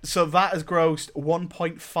 So that has grossed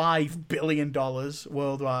 $1.5 billion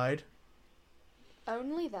worldwide.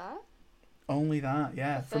 Only that? Only that,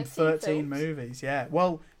 yeah, For from 13 13 films? movies, yeah.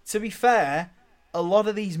 Well, to be fair, a lot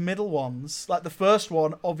of these middle ones, like the first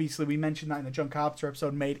one, obviously we mentioned that in the John Carpenter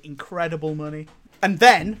episode, made incredible money. And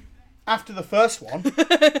then, after the first one,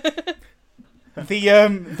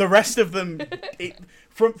 the rest of them,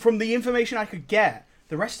 from the information I could get,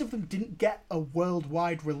 the rest of them didn't get a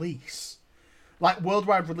worldwide release. Like,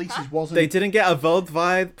 worldwide releases wasn't... They didn't get a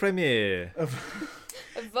worldwide premiere.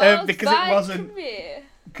 Because it wasn't- Premiere.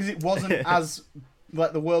 Because it wasn't as...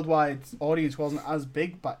 Like, the worldwide audience wasn't as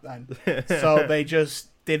big back then. So they just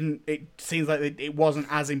didn't... It seems like it wasn't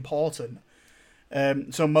as important.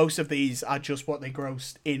 So most of these are just what they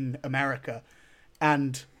grossed in America.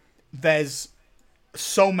 And there's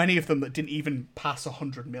so many of them that didn't even pass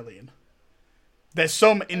 100 million. There's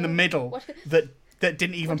some in the middle What- that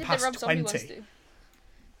didn't even What did pass the Rob Zombie 20. ones do?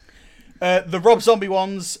 The Rob Zombie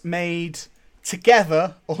ones made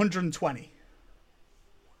together 120.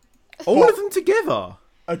 All of them together.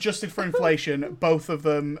 Adjusted for inflation, both of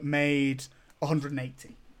them made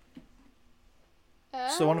 180.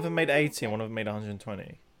 So one of them made 80 and one of them made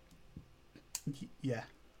 120. Yeah,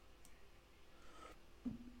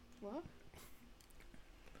 What?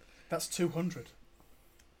 that's 200.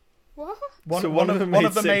 What? So one of them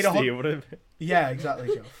made 60. made One of them... Yeah, exactly,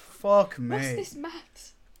 Joe. Fuck me. What's this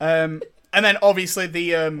maths? And then obviously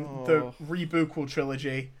the Rebookable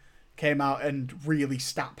trilogy came out and really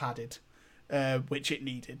stat padded, which it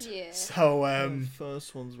needed. Yeah. So the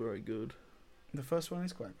first one's very good. the first one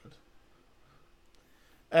is quite good.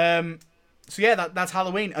 So yeah, that's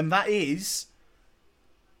Halloween, and that is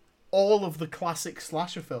all of the classic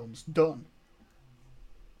slasher films done.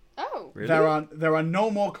 Oh. Really? There are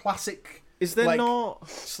no more classic Is there like- not?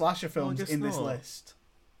 slasher films guess in this not. list.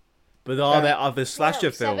 But are there other slasher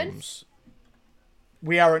Well, 7? films?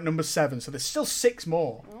 We are at number 7, so there's still 6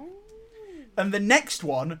 more. Oh. And the next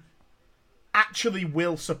one actually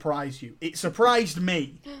will surprise you. It surprised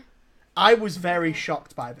me. I was very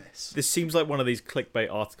shocked by this. This seems like one of these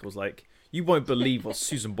clickbait articles. Like, you won't believe what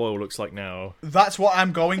Susan Boyle looks like now. That's what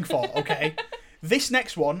I'm going for, okay? This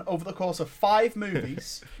next one, over the course of 5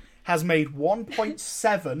 movies, has made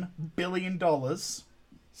 $1.7 billion. It's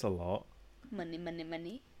a lot. Money, money,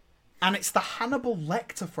 money. And it's the Hannibal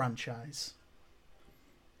Lecter franchise.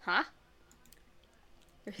 Huh?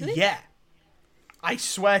 Really? Yeah. I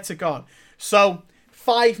swear to God. So,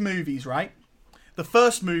 5 movies, right? The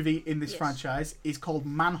first movie in this Yes. franchise is called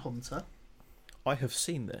Manhunter, I have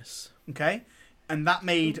seen this. okay? And that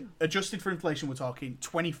made, adjusted for inflation, we're talking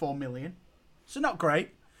 24 million. So not great.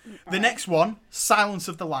 The next one, Silence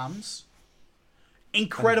of the Lambs.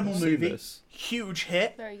 Incredible I haven't seen movie. this. Huge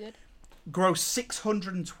hit. Very good. Grossed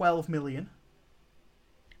 612 million.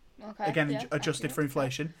 Okay. Again, yeah, adjusted accurate. for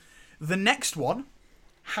inflation. The next one,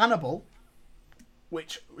 Hannibal,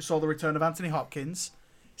 which saw the return of Anthony Hopkins,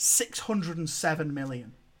 607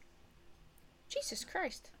 million. Jesus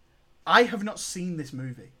Christ. I have not seen this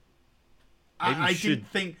movie. Maybe you I should. didn't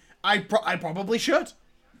think... I probably should.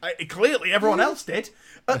 Clearly, everyone else did.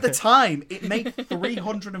 At the time, it made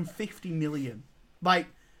 350 million. Like,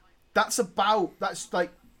 that's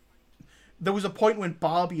like... There was a point when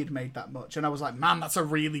Barbie had made that much, and I was like, man, that's a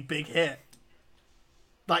really big hit.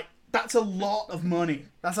 Like, that's a lot of money.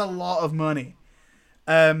 That's a lot of money.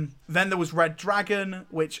 Then there was Red Dragon,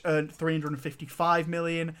 which earned 355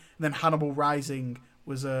 million, and then Hannibal Rising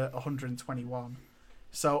was 121.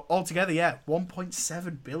 So altogether, yeah,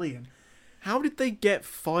 1.7 billion. How did they get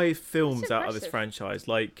 5 films That's out of this impressive. franchise?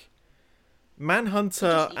 Like, Manhunter It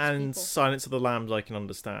just eats and people. Silence of the Lambs I can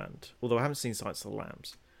understand. Although I haven't seen Silence of the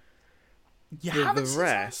Lambs. You The- haven't the seen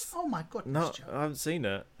rest- Silence? Oh my goodness, No, Joe. I haven't seen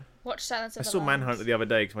it. Watch Silence I of the saw Lambs. Manhunter the other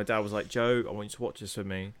day because my dad was like, Joe, I want you to watch this with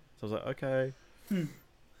me. So I was like, okay.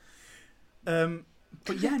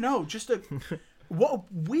 But yeah, no, just what a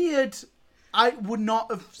weird. I would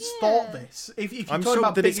not have thought this. If you're I'm talking shocked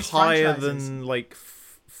about that it's biggest higher franchises, than like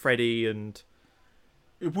Freddy and.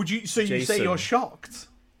 would you? So you say Jason. you're shocked?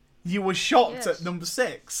 You were shocked Yes. at number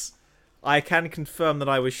 6. I can confirm that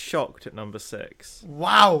I was shocked at number 6.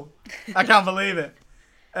 Wow, I can't believe it.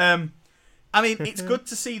 I mean, it's good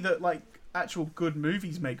to see that like actual good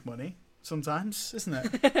movies make money sometimes, isn't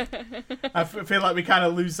it? I feel like we kind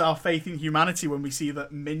of lose our faith in humanity when we see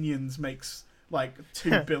that Minions makes like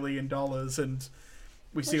 $2 billion and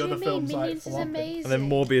we see other films like Minions is flopping. amazing. And then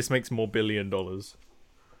Morbius makes more $1 billion.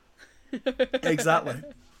 Exactly.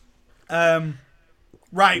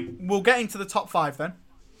 Right, we'll get into the top 5 then.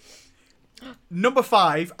 Number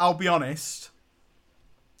 5, I'll be honest,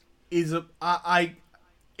 is it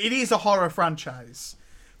is a horror franchise,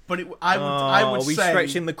 but I would Are we say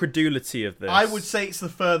stretching the credulity of this? I would say it's the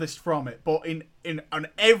furthest from it. But on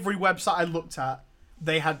every website I looked at,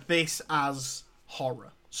 they had this as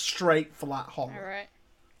horror, straight flat horror. All right.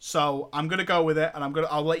 So I'm gonna go with it, and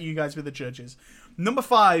I'll let you guys be the judges. Number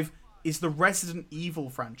 5 is the Resident Evil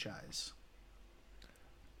franchise,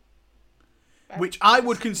 which I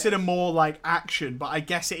would consider more like action, but I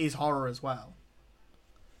guess it is horror as well.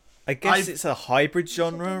 I guess it's a hybrid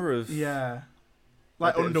genre of Yeah,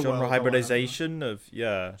 like a bit of Underworld. genre or whatever. hybridization of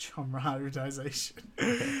Genre hybridization.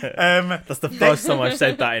 That's the first time I've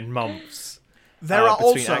said that in months. There are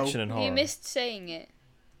between also action and horror. You missed saying it.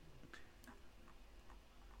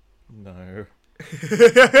 No.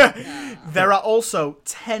 there are also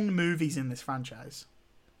 10 movies in this franchise.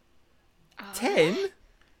 10?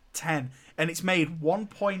 10, and it's made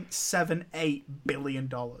 $1.78 billion.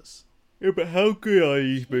 Yeah, but how good are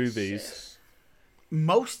these movies?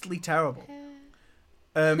 Mostly terrible.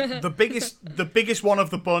 The biggest one of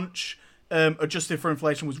the bunch, adjusted for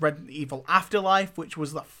inflation, was Resident Evil Afterlife, which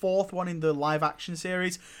was the 4th one in the live action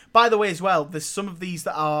series. By the way, as well, there's some of these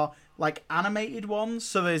that are like animated ones.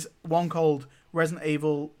 So there's one called Resident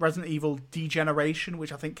Evil Degeneration,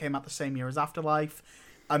 which I think came out the same year as Afterlife,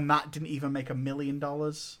 and that didn't even make $1 million.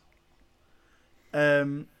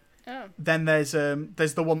 Then there's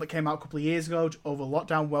the one that came out a couple of years ago over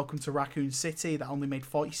lockdown, Welcome to Raccoon City, that only made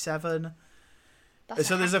 47.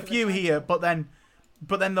 So there's a few here, but then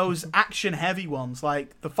those action heavy ones,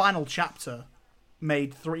 like the final chapter,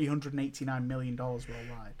 made $389 million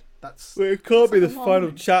worldwide. Well, it can't be the like a final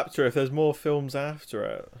long- chapter if there's more films after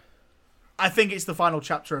it. I think it's the final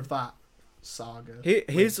chapter of that saga.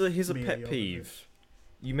 Here's a Mia pet Jovovich. peeve.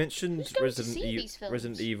 You mentioned Who's going to see these films?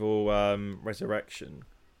 Resident Evil Resurrection.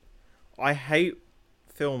 I hate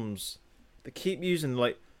films that keep using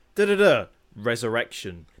like da-da-da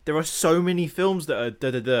Resurrection. There are so many films that are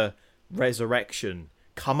da-da-da Resurrection.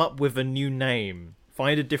 Come up with a new name.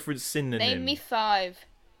 Find a different synonym. Name me 5.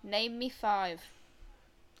 Name me 5.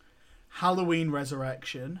 Halloween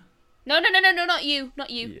Resurrection. No, not you. Not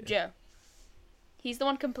you, Yeah. Joe. He's the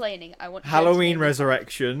one complaining. I want Joe to Halloween name me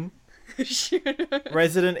Resurrection. 5.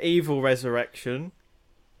 Resident Evil Resurrection.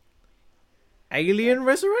 Alien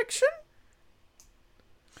Resurrection?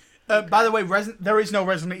 By the way, there is no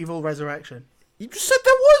Resident Evil Resurrection. You just said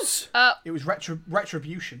there was! It was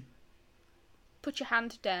Retribution Put your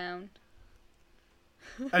hand down.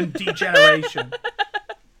 and Degeneration.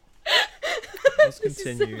 Let's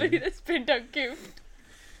Somebody continue. that's been done goofed.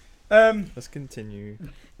 Let's continue.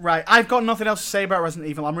 Right, I've got nothing else to say about Resident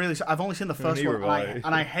Evil. I've only seen the first Neither one, have and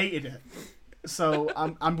I. I hated it. So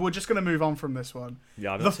we're just gonna move on from this one.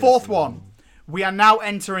 Yeah, I've The not seen fourth this one, we are now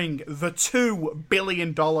entering the $2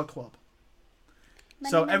 billion club.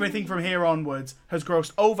 So everything from here onwards has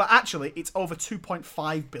grossed over. Actually, it's over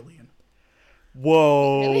 2.5 billion.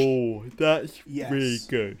 Whoa, Really? that's Yes. really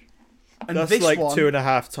good. And That's this like one,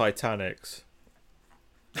 2.5 Titanics.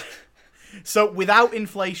 so without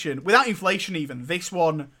inflation even, this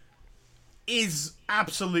one is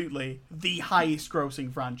absolutely the highest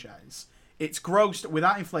grossing franchise. It's grossed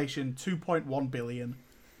without inflation 2.1 billion.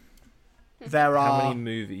 There How are many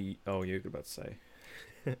movie? Oh, you're about to say.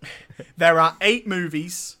 There are 8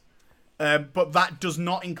 movies, but that does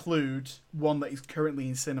not include one that is currently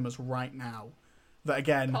in cinemas right now. That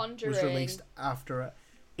again was Conjuring. released after it.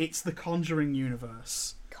 It's the Conjuring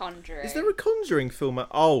universe. Conjuring. Is there a Conjuring film?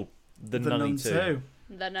 Oh, The Nun 2.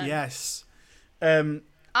 The Nun. Yes. I'm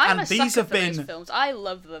and a these sucker have for those been- films. I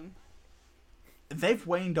love them. They've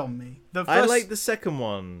waned on me. I like the second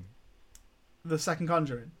one. the second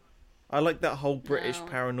Conjuring. I like that whole British No.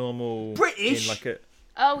 paranormal. British? In like a...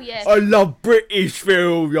 Oh yes. I love British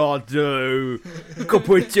film, I do. Cup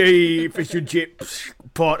of tea, fish and chips,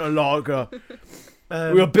 pint of lager.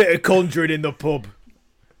 With a bit of Conjuring in the pub.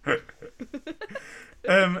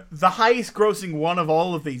 The highest grossing one of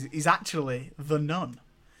all of these is actually The Nun.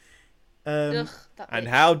 Ugh, that And bitch.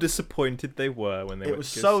 how disappointed they were when they It went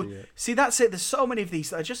was to go so. see it. See, that's it. There's so many of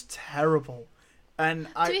these that are just terrible, and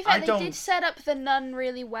To be fair, I they don't. did set up the nun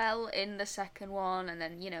really well in the second one, and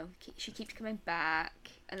then she keeps coming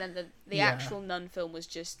back, and then the Yeah. actual nun film was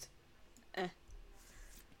just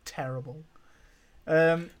Terrible.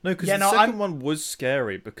 No, because yeah, the no, 2nd one was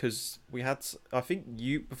scary because we had. I think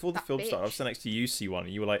before the That film started, I was bitch. sat next to you, see one,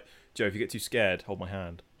 and you were like, "Joe, if you get too scared, hold my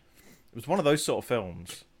hand." It was one of those sort of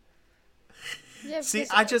films. yeah. See,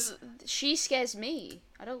 because, I just- she scares me.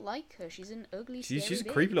 I don't like her. She's an ugly. She's scary a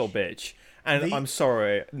creepy little bitch. And The- I'm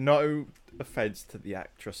sorry, no offense to the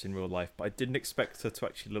actress in real life, but I didn't expect her to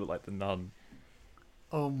actually look like the nun.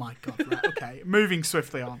 Oh my god! Right, okay, moving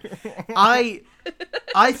swiftly on. I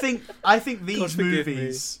think these God forgive me.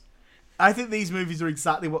 movies. I think these movies are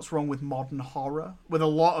exactly what's wrong with modern horror. With a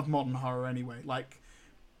lot of modern horror, anyway, like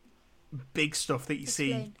big stuff that you see,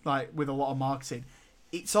 Explain. like with a lot of marketing.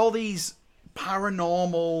 It's all these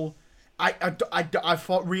paranormal. I've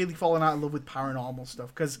really fallen out of love with paranormal stuff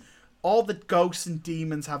because all the ghosts and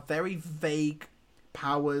demons have very vague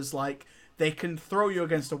powers. Like they can throw you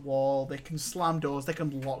against a wall, they can slam doors, they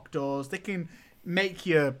can lock doors, they can make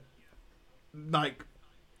you like.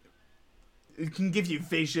 It can give you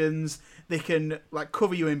visions. They can like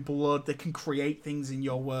cover you in blood. They can create things in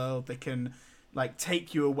your world. They can like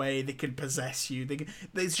take you away. They can possess you.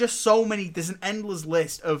 There's just so many. There's an endless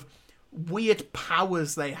list of weird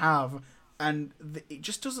powers they have, and it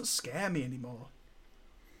just doesn't scare me anymore.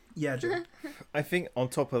 Yeah, Jim. I think on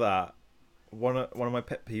top of that, one of my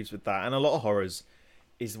pet peeves with that, and a lot of horrors,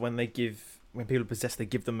 is when people are possessed, they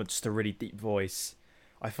give them just a really deep voice.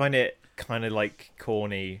 I find it kind of like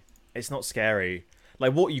corny. It's not scary.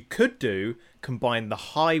 Like what you could do, combine the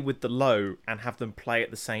high with the low and have them play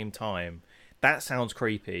at the same time. That sounds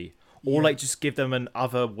creepy. Or Yeah. like just give them an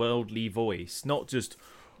otherworldly voice, not just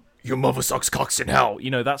your mother sucks cocks in hell.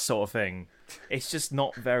 That sort of thing. It's just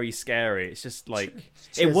not very scary. It's just like it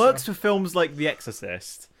Cheers, works sir. for films like The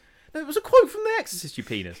Exorcist. No, it was a quote from The Exorcist, you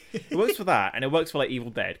penis. It works for that, and it works for like Evil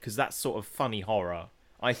Dead because that's sort of funny horror.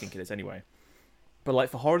 I think it is anyway. But like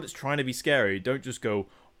for horror that's trying to be scary, don't just go,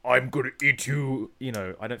 "I'm gonna eat you."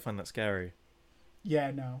 I don't find that scary.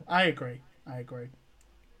 Yeah, no, I agree.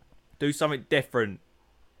 Do something different.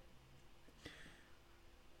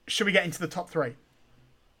 Should we get into the top three?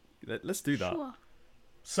 Let's do that. Sure.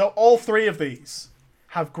 So all three of these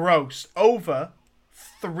have grossed over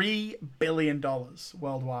 $3 billion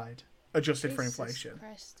worldwide, adjusted for Jesus inflation.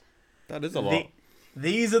 Christ. That is a lot.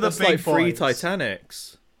 These are the That's big like three boys.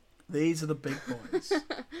 Titanics. These are the big boys.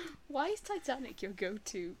 Why is Titanic your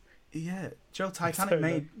go-to? Yeah, Joe, Titanic don't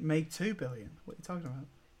know. made $2 billion. What are you talking about?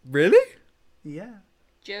 Really? Yeah.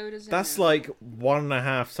 Joe doesn't. That's know. like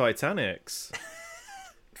 1.5 Titanics.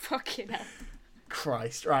 Fucking hell.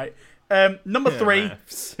 Christ, right. Number Yeah, three.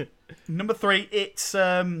 maths. Number three. It's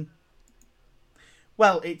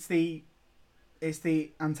it's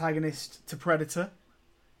the antagonist to Predator.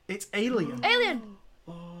 It's Alien. Alien.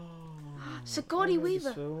 Oh, Sigourney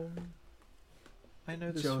Weaver. I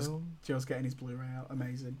know this Joe's, film. Joe's getting his Blu-ray out.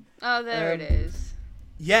 Amazing. Oh, there it is.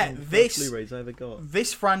 Yeah, this Blu-rays I ever got.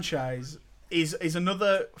 this franchise is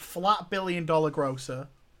another flat $1 billion grosser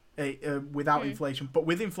without inflation, but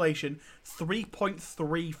with inflation,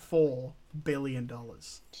 $3.34 billion.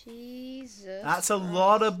 Jesus. That's a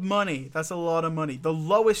lot of money. The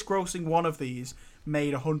lowest grossing one of these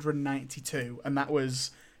made 192, and that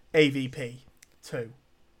was AVP 2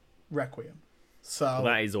 Requiem. So Well,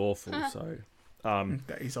 that is awful. So,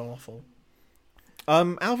 that is awful.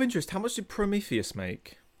 out of interest, how much did Prometheus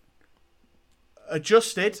make?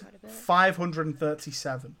 Adjusted Quite a bit.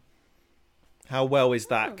 537. How well is Oh.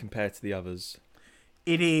 that compared to the others?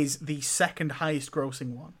 It is the second highest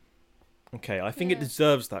grossing one. Okay, I think it Yeah.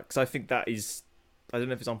 deserves that because I think that is. I don't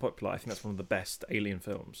know if it's unpopular. I think that's one of the best Alien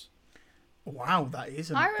films. Wow, that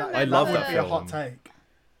isn't. I that, remember love would that be a hot film. take.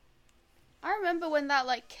 I remember when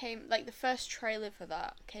that came, the first trailer for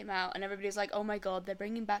that came out, and everybody was like, "Oh my god, they're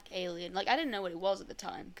bringing back Alien!" Like I didn't know what it was at the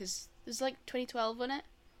time because there's 2012 on it.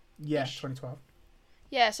 Yeah, Ish. 2012.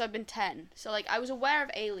 Yeah, so I've been 10. So I was aware of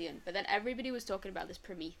Alien, but then everybody was talking about this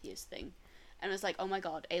Prometheus thing, and it was like, "Oh my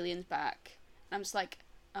god, Alien's back!" And I'm just like,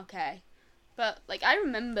 okay, but I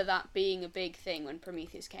remember that being a big thing when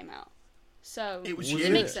Prometheus came out. So It was it huge.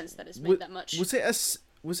 makes sense that it's made that much. Was it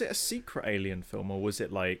a secret Alien film or was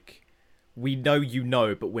it like we know you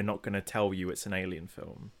know but we're not going to tell you it's an Alien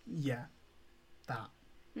film? Yeah, that.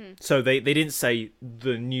 So they didn't say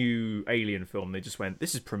the new Alien film. They just went,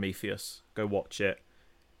 "This is Prometheus. Go watch it."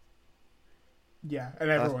 Yeah, and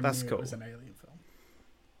everyone that's knew cool. it was an Alien film.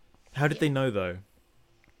 How did they know though?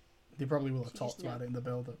 They probably will have You talked just know. about it in the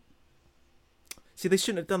build-up. See, they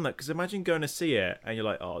shouldn't have done that, because imagine going to see it and you're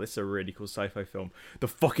like, oh, this is a really cool sci-fi film. The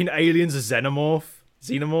fucking aliens are xenomorph.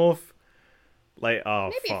 Like, oh,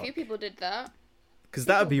 Maybe fuck. a few people did that. Because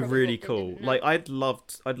that would be people probably really thought they cool. didn't know. Like, I'd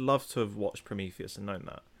love to have watched Prometheus and known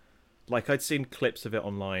that. Like, I'd seen clips of it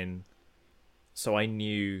online, so I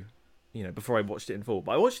knew, before I watched it in full.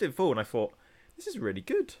 But I watched it in full and I thought, this is really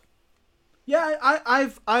good. Yeah,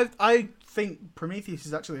 I think Prometheus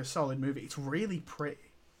is actually a solid movie. It's really pretty.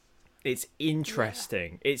 It's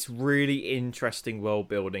interesting. It's really interesting world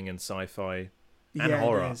building and sci-fi and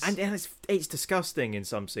horror, It is. and it's disgusting in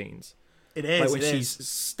some scenes. It is. Like when it she's is.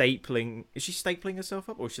 stapling. Is she stapling herself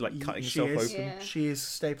up, or is she like cutting She herself is. open? Yeah. She is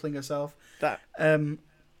stapling herself. That I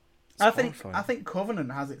think horrifying.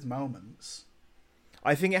 Covenant has its moments.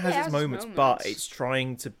 I think it has Yeah, its it has its moments, but moments. it's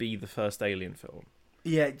trying to be the first Alien film,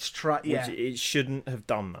 Yeah, it's which it shouldn't have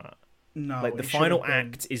done that. No, Like the it should final have been-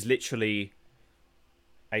 act is literally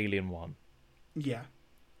Alien 1. Yeah,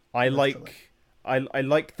 I Literally.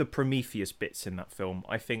 like the Prometheus bits in that film.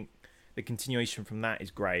 I think the continuation from that is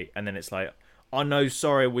great, and then it's like, oh no,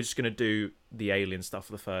 sorry, we're just gonna do the alien stuff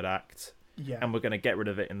for the third act, yeah. and we're gonna get rid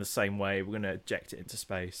of it in the same way. We're gonna eject it into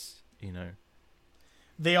space,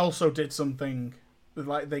 They also did something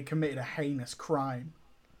like they committed a heinous crime.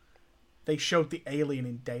 They showed the alien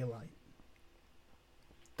in daylight.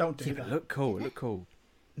 Don't do Yeah, but that. it looked cool. It looked cool.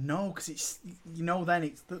 No, because it's then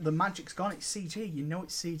it's the magic's gone. It's CG. You know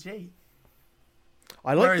it's CG.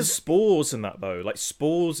 I like the Whereas- spores in that though. Like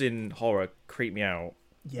spores in horror creep me out.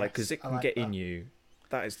 Yes, Like because it I can like get that. in you.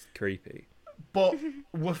 That is creepy. But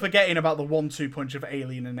we're forgetting about the 1-2 punch of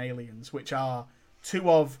Alien and Aliens, which are two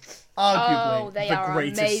of arguably Oh, they the are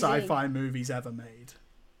greatest amazing. sci-fi movies ever made.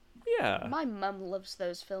 Yeah. My mum loves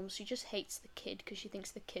those films. She just hates the kid because she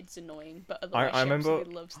thinks the kid's annoying, but otherwise I she remember-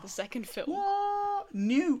 absolutely loves the second film. What? I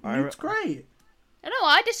Newt's great. I know,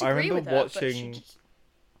 I disagree remember with her, but watching- she just...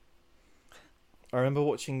 I remember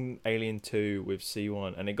watching Alien 2 with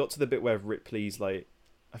C1, and it got to the bit where Ripley's like,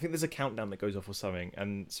 I think there's a countdown that goes off or something,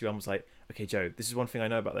 and C1 was like, okay, Joe, this is one thing I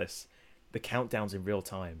know about this. The countdown's in real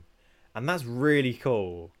time. And that's really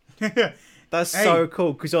cool. That's Hey. so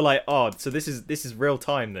cool, because you're like, oh, so this is real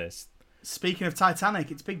time, this. Speaking of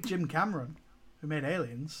Titanic, it's big Jim Cameron who made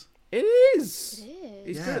Aliens. It is! It is.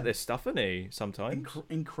 He's Yeah. good at this stuff, isn't he, sometimes?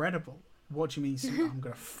 Incredible. What do you mean? I'm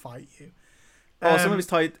gonna fight you. Oh, some Um, of his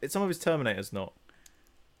Terminators not.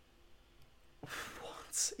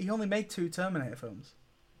 He only made 2 Terminator films.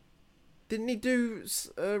 Didn't he do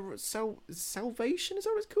Salvation? Is that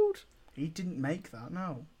what it's called? He didn't make that.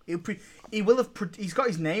 No. He will have. He's got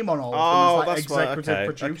his name on all Oh, of them as that's why. executive Okay,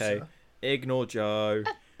 producer. okay. Ignore Joe.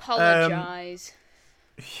 Apologise.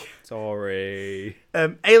 Sorry.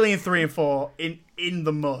 Alien 3 and 4 in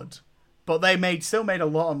the mud, but they still made a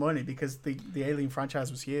lot of money because the Alien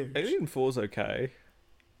franchise was huge. Alien 4's okay.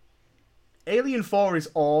 Alien 4 is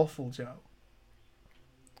awful, Joe.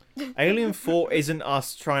 Alien 4 isn't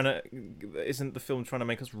the film trying to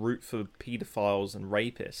make us root for paedophiles and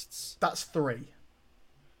rapists. That's 3.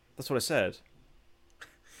 That's what I said.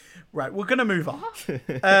 Right, we're gonna move on.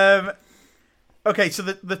 Okay, so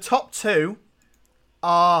the top 2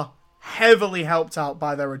 are heavily helped out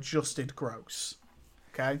by their adjusted gross.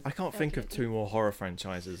 Okay, I can't think of 2 more horror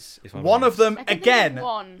franchises. If I'm one of honest. them I can think of again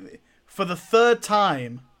one. for the 3rd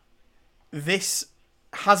time. This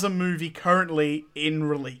has a movie currently in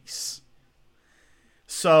release,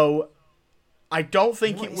 so I don't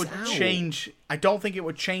think What it is would out? change. I don't think it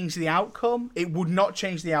would change the outcome. It would not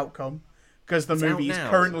change the outcome because the It's out movie is now.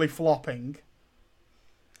 currently flopping.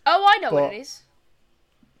 Oh, I know But- what it is.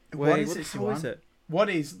 What is What it? the hell is Siwan? it? What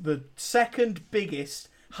is the second biggest,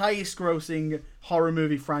 highest grossing horror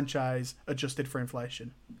movie franchise adjusted for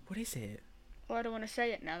inflation? What is it? Oh, I don't want to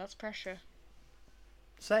say it now. That's pressure.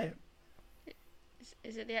 Say it.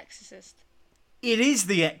 Is it The Exorcist? It is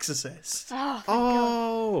The Exorcist. Oh, thank God.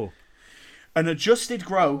 Oh! An adjusted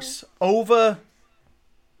gross over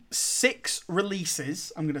 6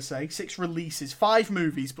 releases, I'm going to say. 6 releases. 5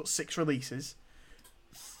 movies, but 6 releases.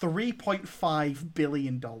 $3.5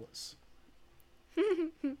 billion.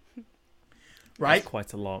 Right? That's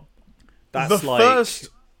quite a lot. That's The like... first...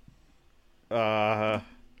 one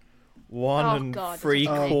Oh, and God, three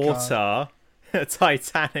that's a big- quarter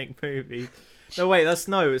Titanic movie. No, wait, it's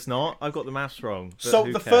not. I've got the maths wrong. but So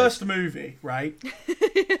who the cares? first movie, right,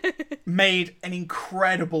 made an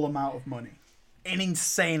incredible amount of money, an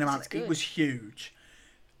insane amount. is good. It was huge.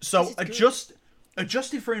 So This is good.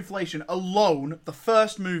 adjusted for inflation alone, the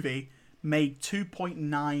first movie made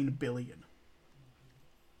 2.9 billion.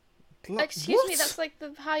 Excuse me, What? that's like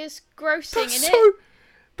the highest grossing That's in so... it.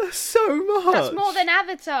 That's so much. That's more than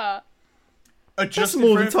Avatar. Adjusted more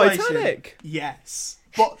for than inflation, Titanic. Yes.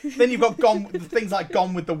 But then you've got things like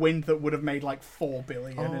Gone with the Wind that would have made like 4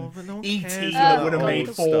 billion, Oh, but no one and cares E.T. about that would have old made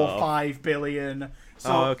 4 stuff. or 5 billion. So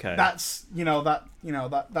Oh, okay. that's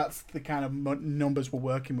that's the kind of numbers we're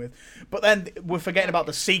working with. But then we're forgetting about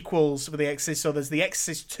the sequels for The Exorcist. So there's The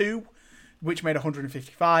Exorcist 2, which made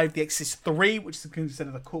 155. The Exorcist 3, which is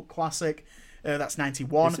considered a cult classic, that's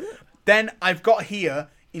 91. Is it? Then I've got here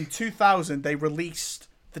in 2000 they released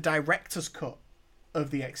the director's cut of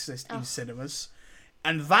The Exorcist in cinemas,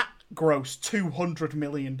 and that grossed $200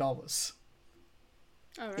 million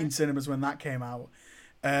Alright. in cinemas when that came out.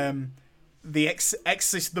 The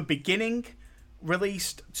Exorcist: The Beginning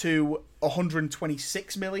released to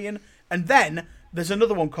 126 million, and then there's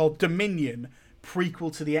another one called Dominion,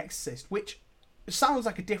 prequel to The Exorcist, which sounds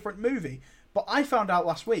like a different movie, but I found out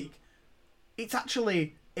last week it's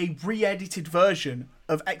actually a re-edited version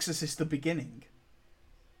of Exorcist: The Beginning.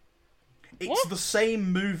 It's What? the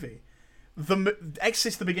same movie.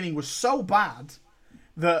 Exorcist: The Beginning was so bad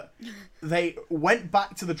that they went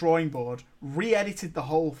back to the drawing board, re-edited the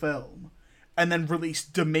whole film, and then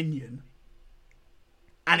released Dominion.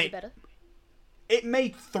 And Better. it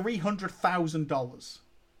made $300,000.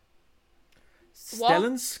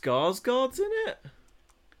 Stellan Skarsgård's in it.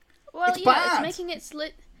 Well, It's yeah, bad.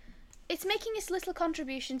 it's making its little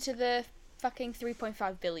contribution to the fucking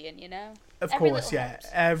 3.5 billion. You know. Of Every course, little yeah. helps.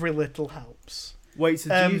 Every little helps. Wait, so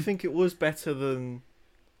do you Um, think it was better than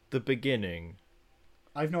the beginning?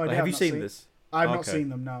 I've no Like, idea. have I've you not seen this? I've not Okay. seen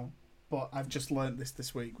them, no. But I've just learnt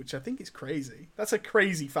this week, which I think is crazy. That's a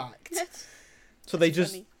crazy fact. So they It's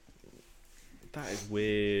just. funny. That is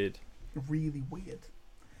weird. Really weird.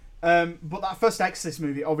 But that first Exorcist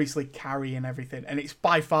movie, obviously Carrie and everything, and it's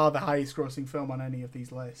by far the highest grossing film on any of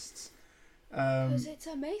these lists. 'Cause it's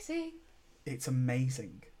amazing. It's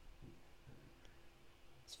amazing.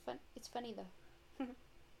 It's fun. It's funny though.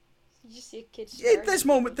 You just see a kid. Yeah, staring there's at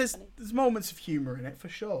you, there's it's funny. there's moments of humour in it for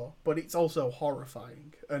sure, but it's also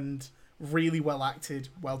horrifying and really well acted,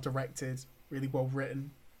 well directed, really well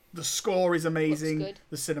written. The score is amazing. good.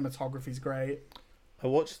 The cinematography is great. I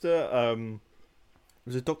watched it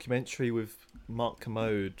was a documentary with Mark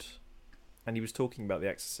Commode, and he was talking about The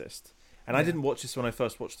Exorcist. And I Yeah. didn't watch this when I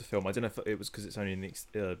first watched the film. I don't know if it was because it's only in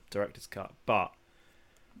the director's cut, but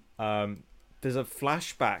there's a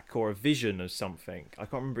flashback or a vision of something. I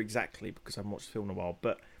can't remember exactly because I haven't watched the film in a while,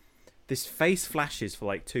 but this face flashes for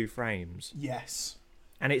like 2 frames, Yes.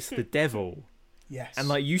 and it's the devil. Yes. And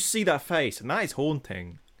like you see that face, and that is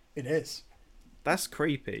haunting. it is. That's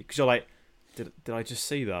creepy because you're like, did I just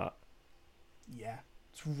see that? Yeah.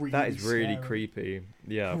 It's really That is really scary. creepy.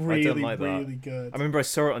 Yeah, Really, I don't like that. really good. I remember I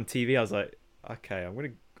saw it on TV. I was like, okay, I'm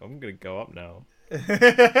gonna go up now.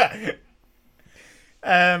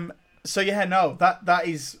 So yeah, no, that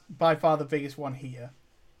is by far the biggest one here.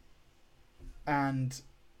 And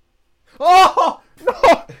Oh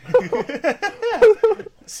no!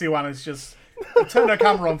 Siwana's just turned her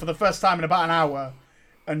camera on for the first time in about an hour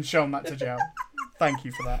and shown that to Joe. Thank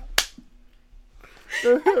you for that.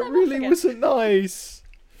 That really forget. wasn't nice.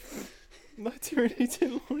 I really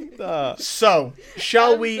didn't like that. So,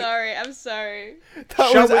 shall we? I'm sorry. That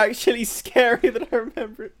Shall was we- actually scarier than I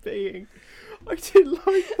remember it being. I didn't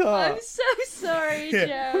like I'm that. so sorry,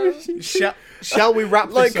 Yeah. Joe. Shall we wrap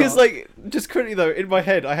this Like, because, up? like, just quickly though, in my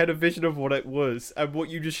head, I had a vision of what it was, and what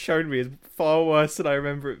you just showed me is far worse than I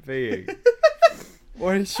remember it being.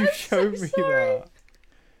 Why did you I'm show so me sorry. that?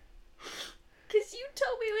 Because you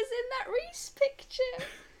told me it was in that Reese picture.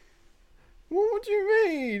 What do you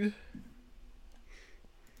mean?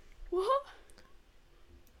 What?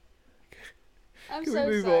 I'm Can we so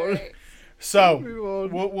move sorry. on? So, Move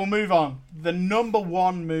on. we'll move on. The number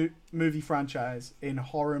one movie franchise in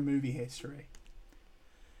horror movie history.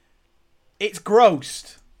 It's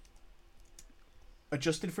grossed,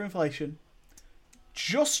 adjusted for inflation,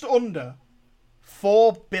 just under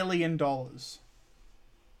 $4 billion.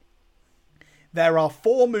 There are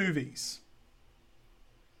 4 movies.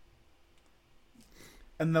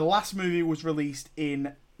 And the last movie was released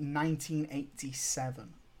in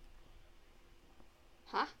 1987.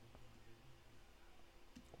 Huh?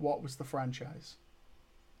 What was the franchise?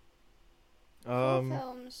 4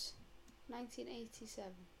 films,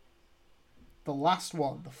 1987. The last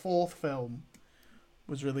one, the 4th film,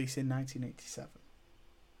 was released in 1987.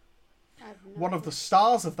 I have no One of the idea.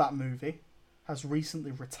 stars of that movie has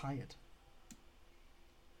recently retired.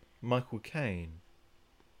 Michael Caine.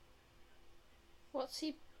 What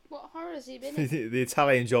horror has he been in? The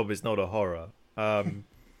Italian Job is not a horror. Batman?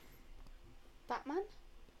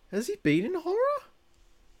 Has he been in horror?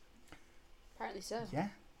 Apparently so. Yeah,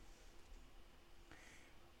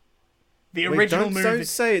 The Wait, original don't, movie. Don't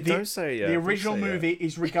say it. the- Don't say it. Yet. The Don't original say it. movie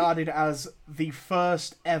is regarded as the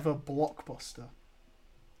first ever blockbuster.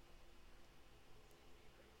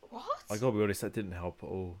 What? I gotta be honest, that didn't help at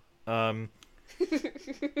all.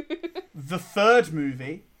 The third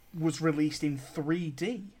movie was released in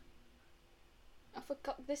 3D. I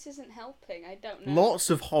forgot. This isn't helping. I don't know. Lots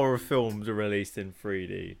of horror films are released in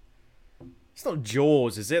 3D. It's not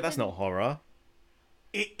Jaws, is it? That's not horror.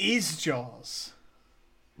 It is Jaws.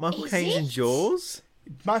 Michael Is Caine's in it? Jaws?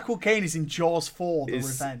 Michael Caine is in Jaws 4: The Is-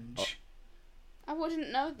 Revenge. I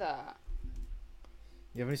wouldn't know that.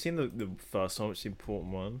 You haven't seen the first one, which is the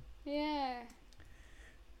important one. Yeah.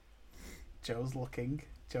 Joe's looking.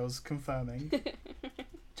 Joe's confirming.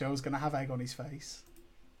 Joe's gonna have egg on his face.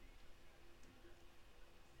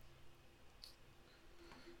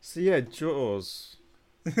 So yeah, Jaws.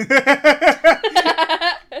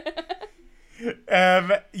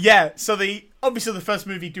 Yeah, so obviously the first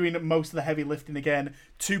movie doing most of the heavy lifting again,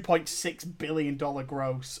 $2.6 billion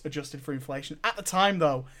gross adjusted for inflation. At the time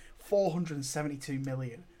though, 472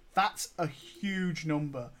 million. That's a huge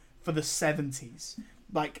number for the 70s.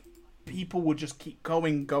 Like, people would just keep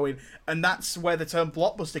going, and that's where the term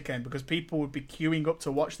blockbuster came, because people would be queuing up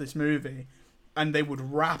to watch this movie, and they would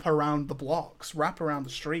wrap around the blocks, wrap around the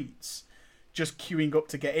streets, just queuing up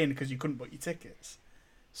to get in because you couldn't book your tickets.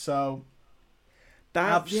 So,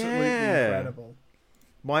 absolutely incredible.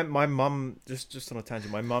 My mum, just on a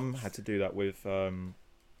tangent, my mum had to do that with I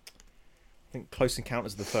think Close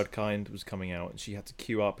Encounters of the Third Kind was coming out, and she had to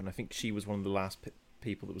queue up, and I think she was one of the last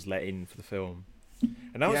people that was let in for the film,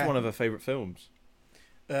 and that was Yeah. one of her favourite films.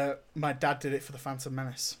 My dad did it for The Phantom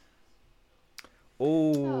Menace.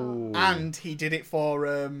 Oh, And he did it for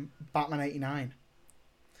Batman '89.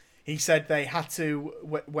 He said they had to,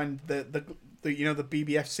 when the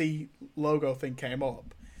BBFC logo thing came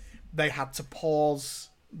up, they had to pause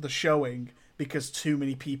the showing because too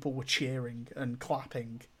many people were cheering and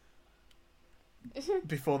clapping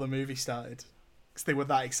before the movie started, because they were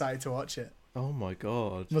that excited to watch it. oh my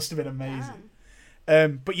god! Must have been amazing.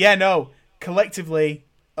 Damn. But yeah, no, collectively,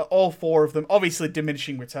 all four of them, obviously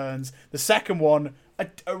diminishing returns. The second one,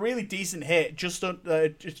 a really decent hit, just under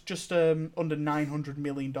 $900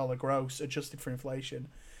 million gross, adjusted for inflation.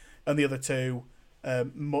 And the other two,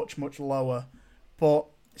 much, much lower. But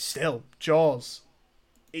still, Jaws,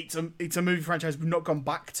 it's a movie franchise we've not gone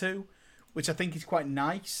back to, which I think is quite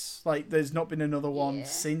nice. Like, there's not been another one Yeah.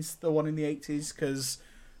 since the one in the 80s, because,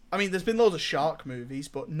 I mean, there's been loads of shark movies,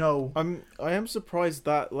 but no. I am surprised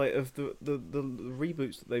that, like, of the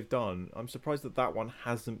reboots that they've done, I'm surprised that one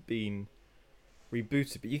hasn't been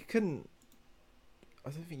rebooted. But you couldn't.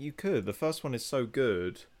 I don't think you could. The first one is so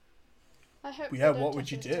good. I hope. Yeah, they don't what would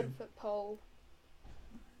take you a do? 10-foot pole.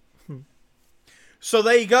 So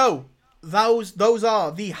there you go. Those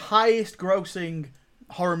are the highest grossing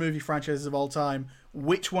horror movie franchises of all time.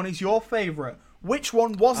 Which one is your favourite? Which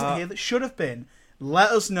one wasn't here that should have been?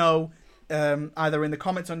 Let us know, either in the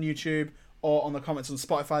comments on YouTube or on the comments on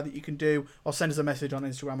Spotify that you can do, or send us a message on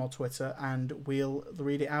Instagram or Twitter, and we'll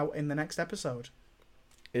read it out in the next episode.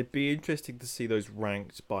 It'd be interesting to see those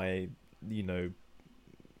ranked by,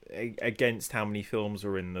 against how many films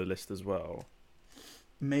are in the list as well.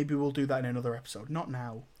 Maybe we'll do that in another episode. Not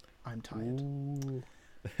now. I'm tired. Ooh.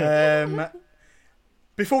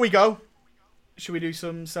 Before we go, should we do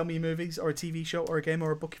some Sell Me Movies, or a TV show, or a game,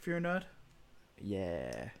 or a book if you're a nerd?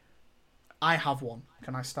 Yeah. I have one.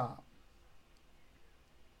 Can I start?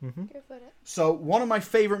 Go for it. So, one of my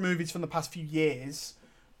favourite movies from the past few years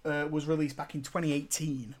was released back in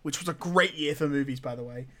 2018, which was a great year for movies, by the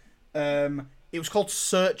way. It was called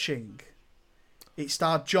Searching. It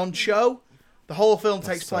starred John Cho. The whole film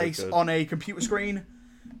takes so place good. on a computer screen,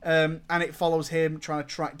 and it follows him trying to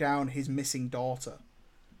track down his missing daughter.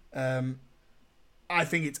 I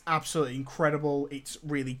think it's absolutely incredible. It's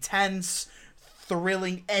really tense,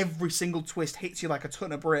 thrilling. Every single twist hits you like a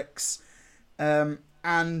ton of bricks. And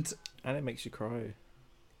it makes you cry.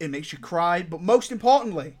 it makes you cry, but most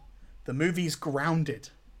importantly, the movie is grounded.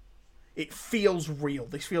 It feels real.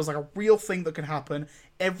 This feels like a real thing that can happen.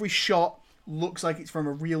 Every shot looks like it's from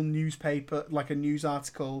a real newspaper, like a news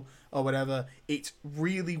article or whatever. It's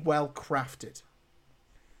really well crafted.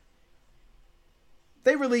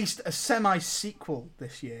 They released a semi-sequel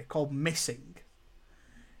this year called Missing.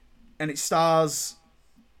 And it stars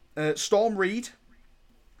Storm Reed,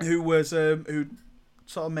 who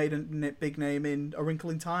sort of made a big name in A Wrinkle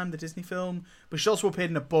in Time, the Disney film, but she's also appeared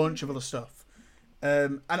in a bunch of other stuff.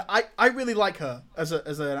 And I really like her as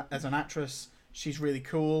an actress. She's really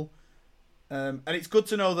cool. And it's good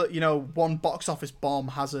to know that, one box office bomb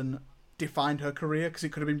hasn't defined her career, because it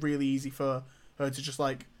could have been really easy for her to just,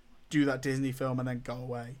 do that Disney film and then go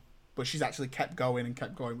away. But she's actually kept going,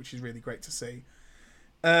 which is really great to see.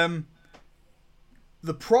 The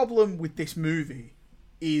problem with this movie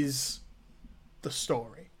is the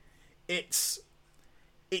story. It's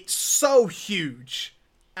so huge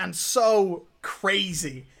and so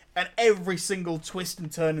crazy, and every single twist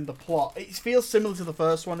and turn in the plot, it feels similar to the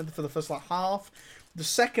first one for the first like half. The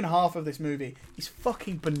second half of this movie is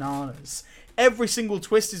fucking bananas. Every single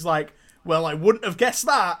twist is like, well, I wouldn't have guessed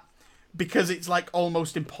that, because it's like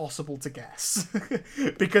almost impossible to guess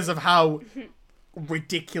because of how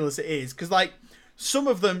ridiculous it is. Because like some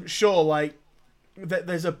of them, sure, like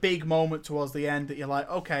there's a big moment towards the end that you're like,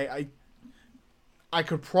 okay, I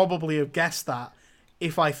could probably have guessed that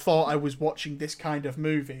if I thought I was watching this kind of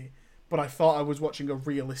movie, but I thought I was watching a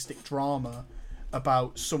realistic drama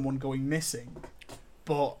about someone going missing.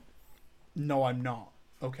 But no, I'm not.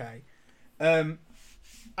 Okay. I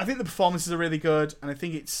think the performances are really good, and I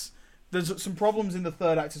think there's some problems in the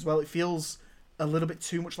third act as well. It feels a little bit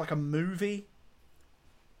too much like a movie,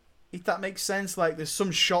 if that makes sense. Like, there's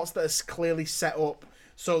some shots that are clearly set up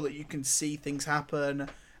so that you can see things happen,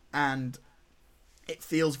 and it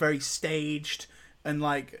feels very staged and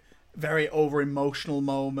like very over emotional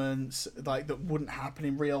moments like that wouldn't happen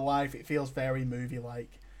in real life. It feels very movie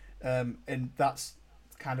like, and that's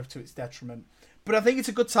kind of to its detriment. But I think it's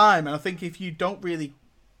a good time, and I think if you don't really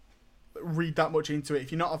read that much into it,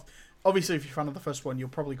 if you're not, obviously if you're a fan of the first one, you'll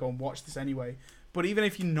probably go and watch this anyway. But even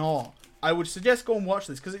if you're not, I would suggest go and watch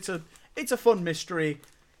this, because it's a fun mystery,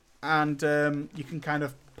 and you can kind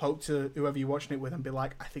of poke to whoever you're watching it with and be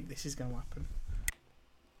like, I think this is going to happen.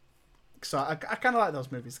 So I kind of like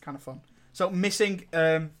those movies. They're kind of fun. So Missing,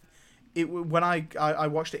 when I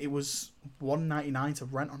watched it, it was $1.99 to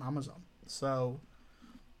rent on Amazon. So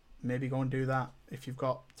maybe go and do that if you've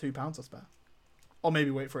got £2 to spare, or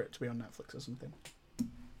maybe wait for it to be on Netflix or something.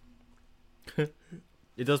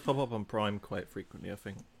 It does pop up on Prime quite frequently, I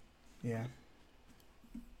think. Yeah.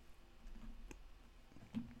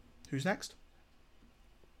 Who's next?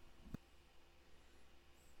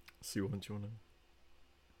 See what you want to.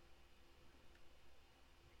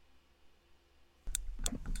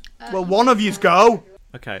 Well, one of you's go.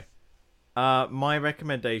 Okay. My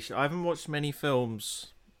recommendation. I haven't watched many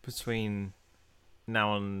films between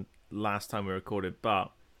now and last time we recorded,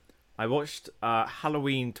 but I watched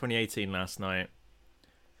Halloween 2018 last night,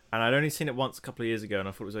 and I'd only seen it once a couple of years ago, and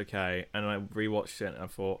I thought it was okay, and I rewatched it, and I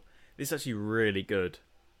thought this is actually really good.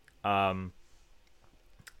 I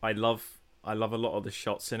love a lot of the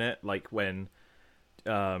shots in it, like when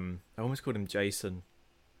I almost called him Jason.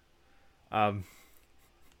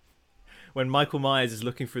 When Michael Myers is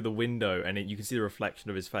looking through the window and you can see the reflection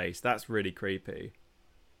of his face, that's really creepy.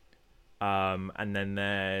 And then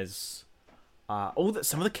there's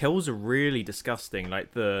some of the kills are really disgusting,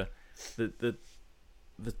 like the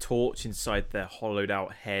torch inside their hollowed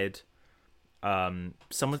out head.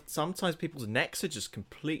 Sometimes people's necks are just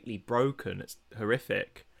completely broken. It's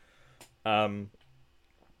horrific. I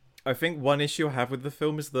think one issue I have with the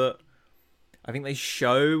film is that I think they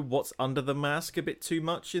show what's under the mask a bit too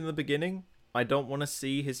much in the beginning. I don't want to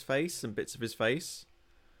see his face and bits of his face.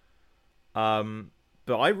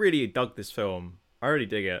 But I really dug this film. I really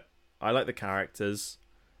dig it. I like the characters.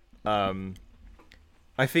 I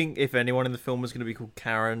think if anyone in the film was going to be called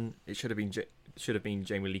Karen, it should have been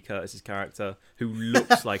Jamie Lee Curtis's character, who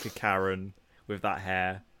looks like a Karen with that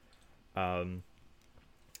hair. And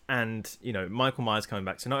Michael Myers coming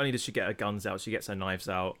back. So not only does she get her guns out, she gets her knives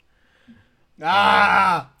out.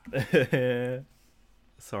 Ah!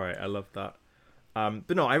 Sorry, I love that.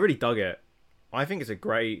 But no, I really dug it. I think it's a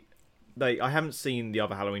great... I haven't seen the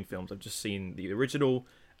other Halloween films. I've just seen the original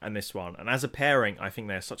and this one. And as a pairing, I think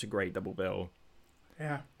they're such a great double bill.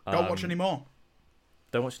 Yeah. Don't watch any more.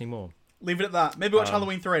 Don't watch any more. Leave it at that. Maybe watch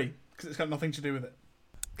Halloween 3, because it's got nothing to do with it.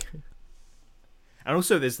 And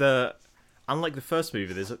also, unlike the first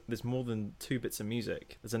movie, there's more than 2 bits of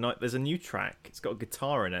music. There's a new track. It's got a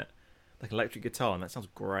guitar in it, like electric guitar, and that sounds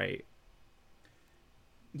great.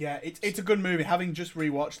 Yeah, it's a good movie. Having just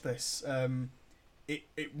rewatched this,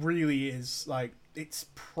 it really is, like, it's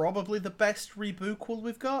probably the best reboot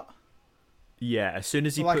we've got. Yeah, as soon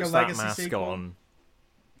as he like puts that mask sequel on,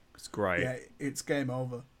 it's great. Yeah, it's game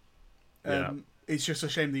over. It's just a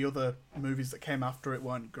shame the other movies that came after it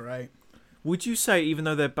weren't great. Would you say, even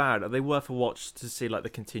though they're bad, are they worth a watch to see, like, the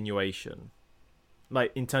continuation?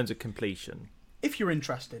 Like, in terms of completion? If you're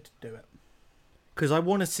interested, do it. Because I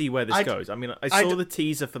want to see where this goes. I mean, I saw the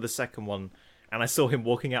teaser for the second one, and I saw him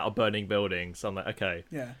walking out of burning buildings. So I'm like, okay.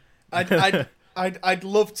 Yeah, I'd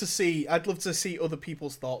love to see other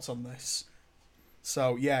people's thoughts on this.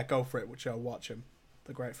 So yeah, go for it, Joe. Watch him.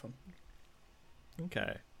 They're great fun.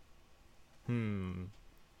 Okay.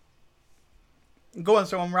 Go on,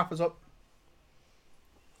 someone wrap us up.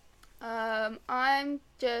 I'm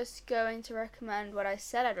just going to recommend what I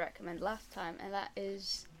said I'd recommend last time, and that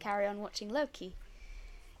is carry on watching Loki.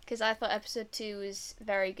 Because I thought episode 2 was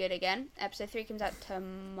very good again. Episode 3 comes out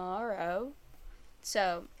tomorrow.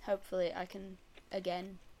 So, hopefully I can,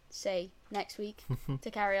 again, say next week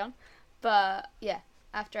to carry on. But, yeah,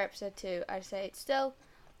 after episode 2, I'd say it's still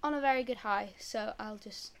on a very good high. So, I'll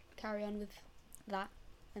just carry on with that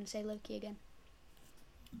and say Loki again.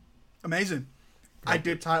 Amazing. I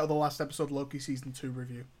did title the last episode Loki Season 2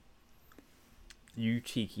 review. You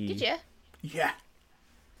cheeky. Did you? Yeah.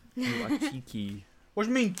 You are cheeky. What do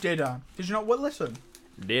you mean, did I? Did you not listen?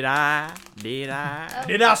 Did I? Oh, Did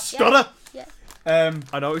I stutter? Yeah.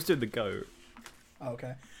 I know I was doing the goat.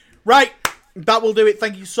 Okay. Right. That will do it.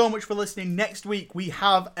 Thank you so much for listening. Next week, we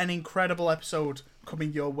have an incredible episode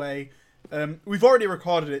coming your way. We've already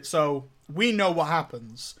recorded it, so we know what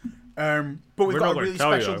happens. But we've got a really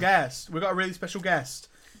special guest. We've got a really special guest.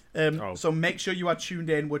 So make sure you are tuned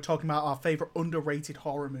in. We're talking about our favourite underrated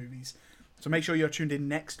horror movies. So make sure you're tuned in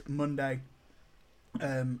next Monday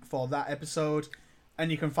for that episode. And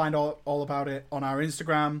you can find all about it on our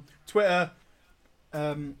Instagram, Twitter,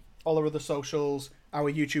 all our other socials, our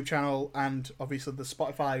YouTube channel, and obviously the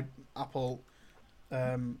Spotify, Apple,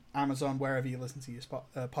 Amazon, wherever you listen to your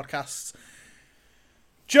podcasts.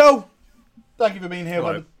 Joe, thank you for being here.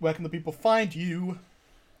 Right. Where can the people find you?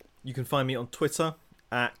 You can find me on Twitter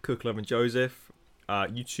at Cook11Joseph,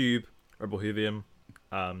 YouTube, Rebel Hoovium,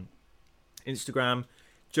 Instagram,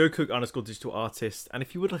 JoeCook_digital artist. And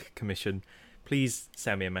if you would like a commission, please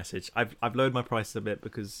send me a message. I've lowered my prices a bit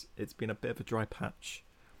because it's been a bit of a dry patch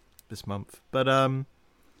this month. But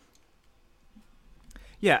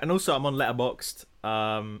yeah, and also I'm on Letterboxd.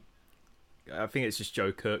 I think it's just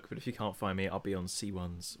Joe Cook, but if you can't find me, I'll be on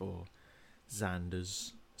C1's or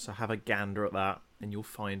Xander's. So have a gander at that, and you'll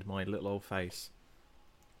find my little old face.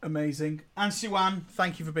 Amazing. And Siwan,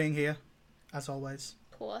 thank you for being here, as always.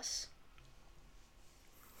 Pause.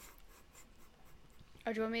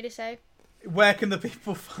 Or do you want me to say? Where can the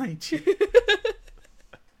people find you?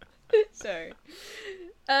 Sorry.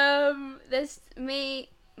 There's me.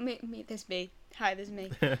 There's me. Hi, there's me.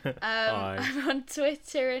 Hi. I'm on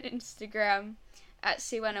Twitter and Instagram at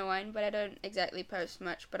C101, but I don't exactly post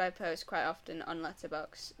much, but I post quite often on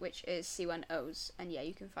Letterboxd, which is C1Os. And yeah,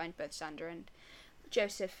 you can find both Sandra and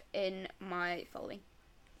Joseph in my following.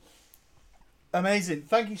 Amazing.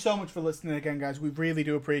 Thank you so much for listening again, guys. We really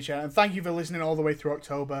do appreciate it. And thank you for listening all the way through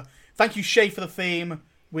October. Thank you, Shay, for the theme.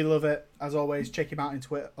 We love it. As always, check him out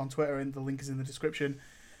on Twitter, and the link is in the description.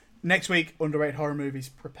 Next week, underrated horror movies.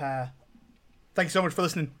 Prepare. Thank you so much for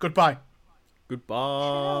listening. Goodbye.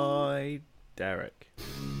 Goodbye, Derek.